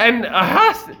has to end.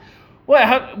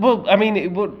 Well, I mean,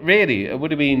 it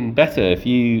would have been better if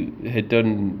you had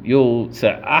done your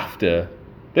set after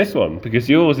this one, because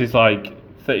yours is like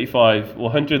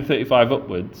 135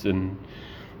 upwards, and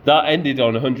that ended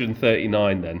on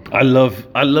 139. Then I love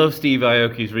Steve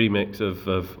Aoki's remix of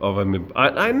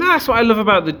and that's what I love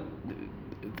about the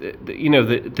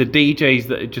DJs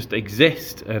that just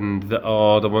exist and that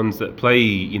are the ones that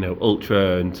play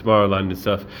Ultra and Tomorrowland and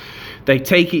stuff. They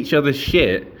take each other's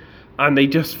shit and they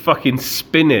just fucking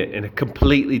spin it in a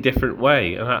completely different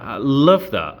way, and I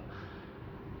love that.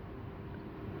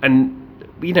 And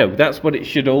that's what it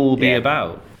should all be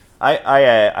about.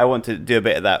 I want to do a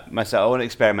bit of that myself. I want to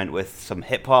experiment with some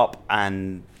hip hop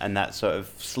and that sort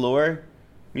of slower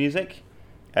music.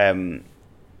 I've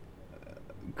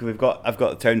got the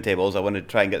turntables. I want to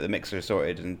try and get the mixer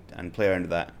sorted and play around with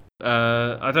that.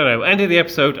 I don't know. End of the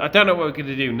episode. I don't know what we're going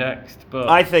to do next, but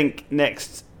I think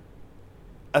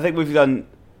we've done.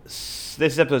 This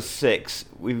is episode 6.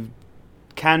 We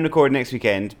can record next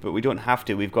weekend, but we don't have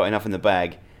to. We've got enough in the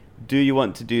bag. Do you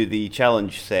want to do the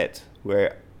challenge set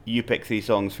where you pick 3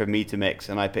 songs for me to mix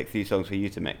and I pick 3 songs for you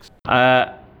to mix?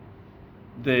 The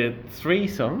 3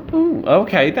 songs? Ooh,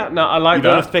 okay. I like that. You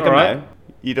don't have to pick them now.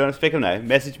 You don't have to pick them now.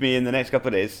 Message me in the next couple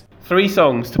of days. 3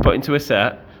 songs to put into a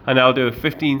set, and I'll do a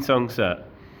 15-song set.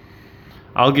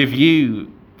 I'll give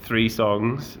you 3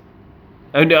 songs.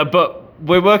 And but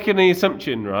we're working on the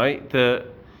assumption, right, that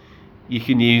you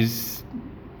can use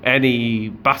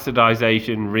any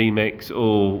bastardization remix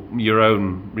or your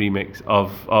own remix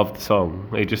of the song.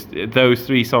 Those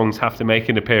 3 songs have to make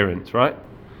an appearance, right?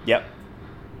 Yep.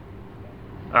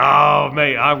 Oh,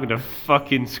 mate, I'm gonna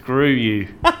fucking screw you.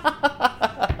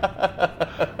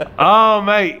 Oh,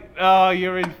 mate,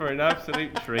 you're in for an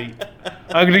absolute treat.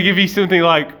 I'm gonna give you something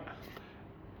like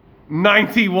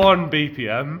 91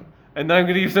 BPM, and then I'm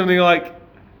gonna give you something like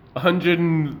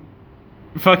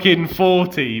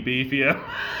 140 BPM.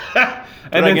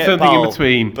 And then something in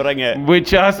between,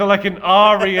 which has like an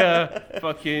aria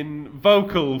fucking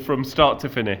vocal from start to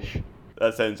finish.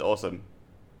 That sounds awesome.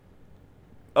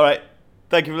 All right,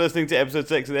 thank you for listening to episode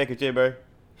 6 of the Echo Chamber.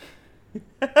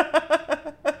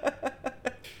 Love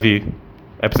you.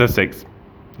 Episode 6.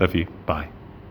 Love you. Bye.